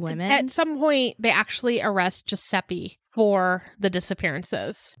all three women. At some point, they actually arrest Giuseppe for the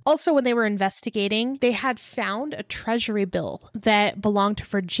disappearances. Also, when they were investigating, they had found a treasury bill that belonged to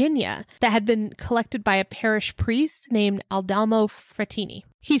Virginia that had been collected by a parish priest named Aldalmo Frattini.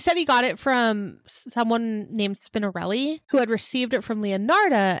 He said he got it from someone named Spinarelli, who had received it from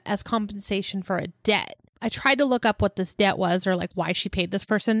Leonardo as compensation for a debt. I tried to look up what this debt was or why she paid this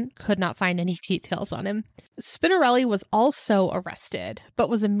person. Could not find any details on him. Spinarelli was also arrested, but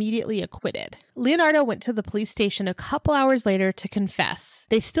was immediately acquitted. Leonardo went to the police station a couple hours later to confess.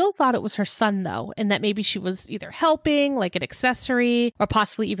 They still thought it was her son, though, and that maybe she was either helping, like an accessory, or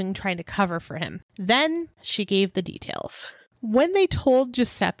possibly even trying to cover for him. Then she gave the details. When they told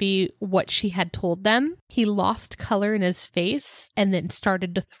Giuseppe what she had told them, he lost color in his face and then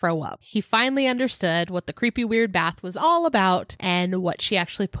started to throw up. He finally understood what the creepy weird bath was all about and what she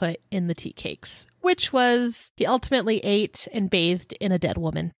actually put in the tea cakes, which was he ultimately ate and bathed in a dead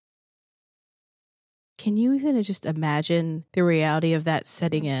woman. Can you even just imagine the reality of that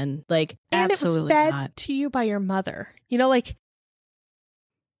setting in? And absolutely it was fed not. to you by your mother.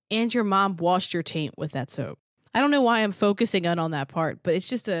 And your mom washed your taint with that soap. I don't know why I'm focusing on that part, but it's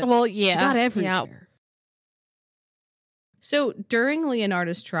just she got everywhere. Yeah. So during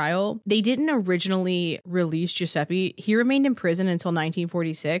Leonardo's trial, they didn't originally release Giuseppe. He remained in prison until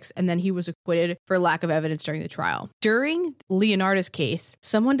 1946, and then he was acquitted for lack of evidence during the trial. During Leonardo's case,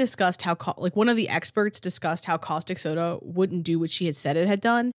 someone discussed how, one of the experts discussed how caustic soda wouldn't do what she had said it had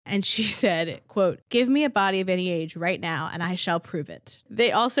done. And she said, quote, give me a body of any age right now, and I shall prove it.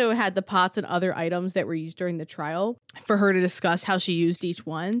 They also had the pots and other items that were used during the trial for her to discuss how she used each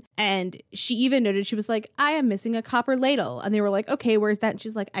one. And she even noted, she was like, I am missing a copper ladle. And they were like, okay, where's that? And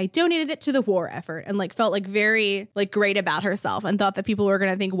she's like, I donated it to the war effort, and felt very great about herself and thought that people were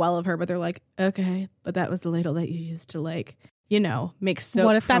going to think well of her. But they're like, okay, but that was the ladle that you used to make soap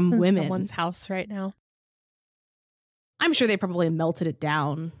what if from that's women. In someone's house right now? I'm sure they probably melted it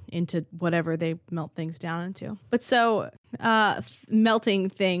down into whatever they melt things down into. But so melting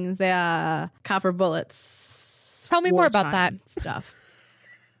things, copper bullets. Tell me more about that stuff.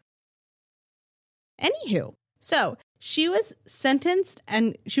 Anywho, so she was sentenced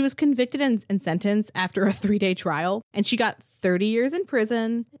and she was convicted and sentenced after a 3-day trial. And she got 30 years in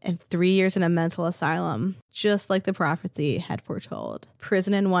prison and 3 years in a mental asylum, just like the prophecy had foretold.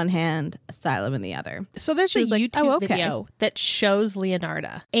 Prison in one hand, asylum in the other. So there's a like, YouTube video that shows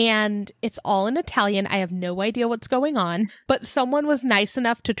Leonarda, and it's all in Italian. I have no idea what's going on, but someone was nice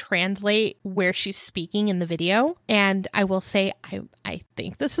enough to translate where she's speaking in the video. And I will say, I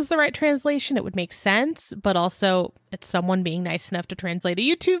think this is the right translation. It would make sense, but also it's someone being nice enough to translate a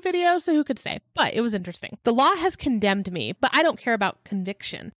YouTube video, so who could say? But it was interesting. The law has condemned me, but I don't care about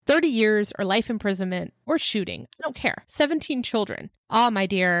conviction. 30 years or life imprisonment or shooting. I don't care. 17 children. Ah, my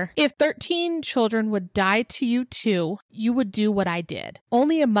dear, if 13 children would die to you too, you would do what I did.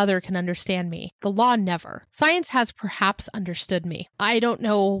 Only a mother can understand me. The law never. Science has perhaps understood me. I don't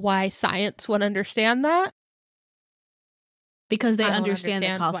know why science would understand that. Because they understand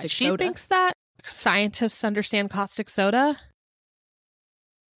the caustic soda. She thinks that scientists understand caustic soda.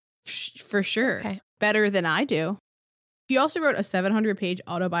 For sure. Okay. Better than I do. She also wrote a 700-page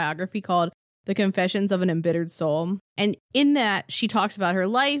autobiography called The Confessions of an Embittered Soul. And in that, she talks about her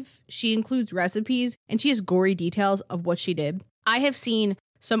life, she includes recipes, and she has gory details of what she did. I have seen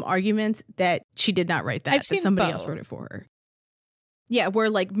some arguments that she did not write that somebody else wrote it for her. Yeah, where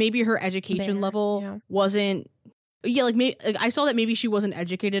like maybe her education level wasn't... Yeah, like maybe I saw that maybe she wasn't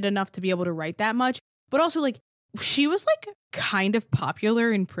educated enough to be able to write that much, but also like she was like kind of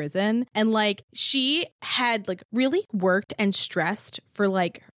popular in prison, and like she had like really worked and stressed for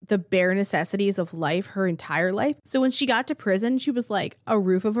like the bare necessities of life her entire life. So when she got to prison, she was like, a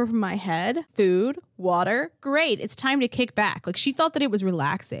roof over my head, food, water, great, it's time to kick back. Like she thought that it was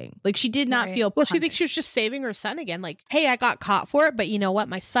relaxing. Like she did not feel well, she thinks she was just saving her son again. Like, hey, I got caught for it, but you know what,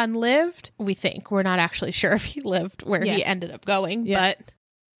 my son lived. We think, we're not actually sure if he lived where he ended up going, but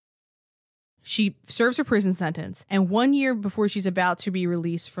she serves her prison sentence, and 1 year before she's about to be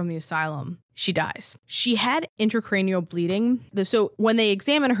released from the asylum, she dies. She had intracranial bleeding. So when they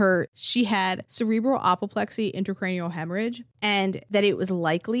examined her, she had cerebral apoplexy, intracranial hemorrhage, and that it was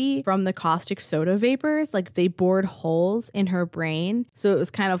likely from the caustic soda vapors. Like they bored holes in her brain. So it was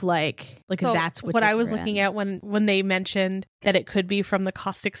kind of like so that's what I was looking at when they mentioned that it could be from the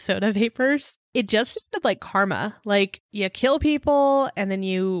caustic soda vapors. It just sounded like karma. Like you kill people and then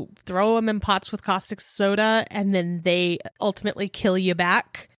you throw them in pots with caustic soda and then they ultimately kill you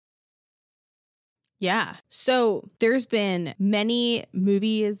back. Yeah. So there's been many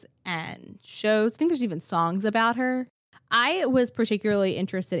movies and shows. I think there's even songs about her. I was particularly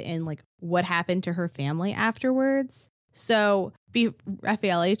interested in like what happened to her family afterwards. So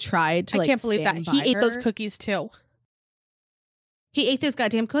Raffaele tried to I can't believe that. He ate those cookies too. He ate those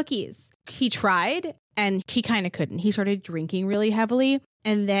goddamn cookies. He tried and he kind of couldn't. He started drinking really heavily.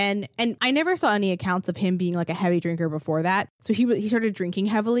 And I never saw any accounts of him being like a heavy drinker before that. So he started drinking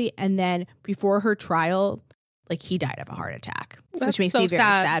heavily. And then before her trial, like he died of a heart attack, which makes me very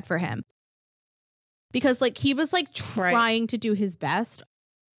sad for him. Because like he was like trying to do his best.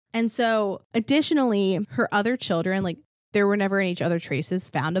 And so additionally, her other children, like there were never any other traces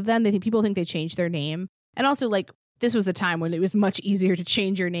found of them. People think they changed their name. And also like this was a time when it was much easier to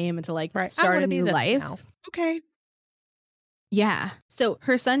change your name and to like start a new life. Now. Okay. Yeah. So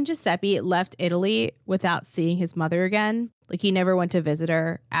her son Giuseppe left Italy without seeing his mother again. Like he never went to visit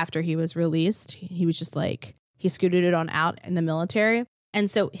her after he was released. He was just like, he scooted it on out in the military. And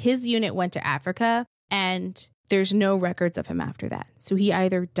so his unit went to Africa and there's no records of him after that. So he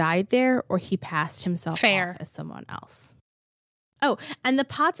either died there or he passed himself off as someone else. Oh, and the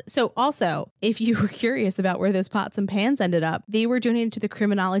pots. So also, if you were curious about where those pots and pans ended up, they were donated to the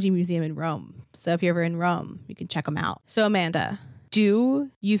Criminology Museum in Rome. So if you're ever in Rome, you can check them out. So Amanda,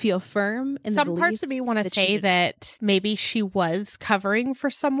 do you feel firm in the belief? Some parts of me want to say that maybe she was covering for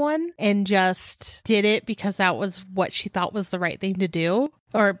someone and just did it because that was what she thought was the right thing to do.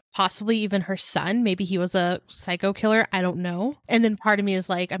 Or possibly even her son. Maybe he was a psycho killer. I don't know. And then part of me is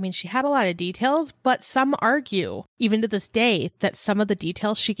like, I mean, she had a lot of details, but some argue, even to this day, that some of the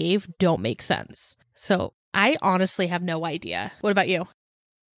details she gave don't make sense. So I honestly have no idea. What about you?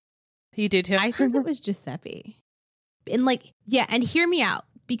 You do too? I think it was Giuseppe. And like, yeah, and hear me out.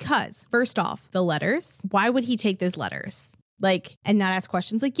 Because first off, the letters, why would he take those letters? Like, and not ask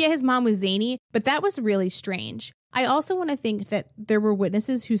questions? Like, yeah, his mom was zany, but that was really strange. I also want to think that there were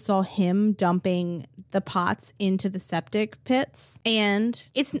witnesses who saw him dumping the pots into the septic pits. And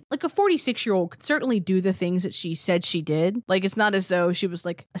it's like a 46-year-old could certainly do the things that she said she did. Like, it's not as though she was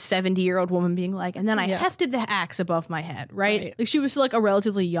like a 70-year-old woman being like, and then I hefted the axe above my head, right? Like, she was like a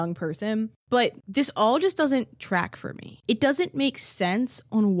relatively young person. But this all just doesn't track for me. It doesn't make sense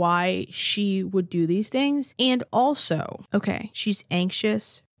on why she would do these things. And also, okay, she's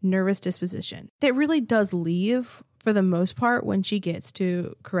anxious, nervous disposition. That really does leave for the most part when she gets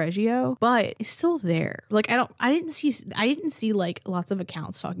to Correggio, but it's still there. Like, I didn't see like lots of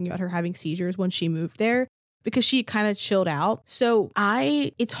accounts talking about her having seizures when she moved there, because she kind of chilled out. So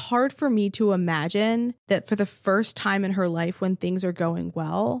it's hard for me to imagine that for the first time in her life when things are going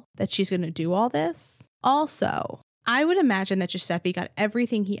well, that she's going to do all this. Also, I would imagine that Giuseppe got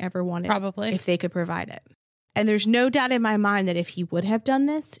everything he ever wanted, Probably, if they could provide it. And there's no doubt in my mind that if he would have done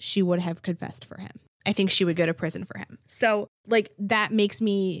this, she would have confessed for him. I think she would go to prison for him. So, like, that makes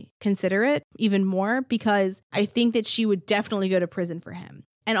me consider it even more, because I think that she would definitely go to prison for him.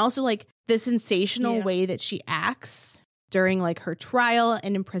 And also, like, the sensational way that she acts during, like, her trial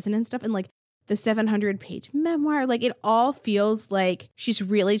and in prison and stuff, and, like, the 700-page memoir, like, it all feels like she's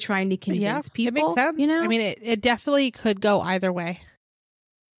really trying to convince people. It makes sense. You know? I mean, it definitely could go either way.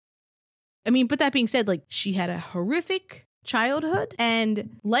 I mean, but that being said, like, she had a horrific childhood,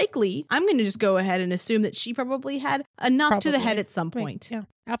 and likely, I'm going to just go ahead and assume that she probably had a knock to the head at some point. Yeah,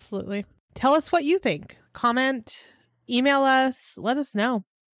 absolutely. Tell us what you think. Comment, email us, let us know.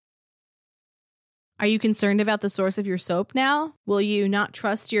 Are you concerned about the source of your soap now? Will you not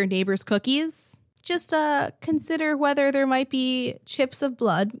trust your neighbor's cookies? Just consider whether there might be chips of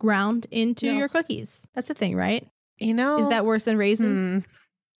blood ground into your cookies. That's a thing, right? You know, is that worse than raisins?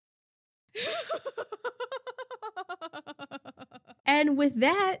 And with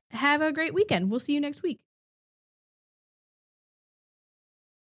that, have a great weekend. We'll see you next week.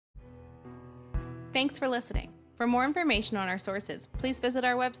 Thanks for listening. For more information on our sources, please visit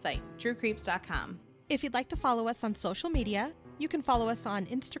our website, truecreeps.com. If you'd like to follow us on social media, you can follow us on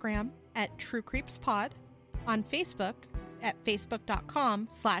Instagram at TrueCreepsPod, on Facebook at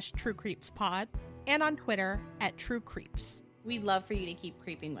facebook.com/TrueCreepsPod, and on Twitter at TrueCreeps. We'd love for you to keep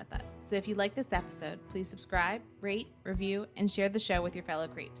creeping with us. So if you like this episode, please subscribe, rate, review, and share the show with your fellow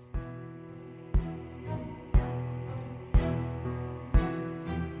creeps.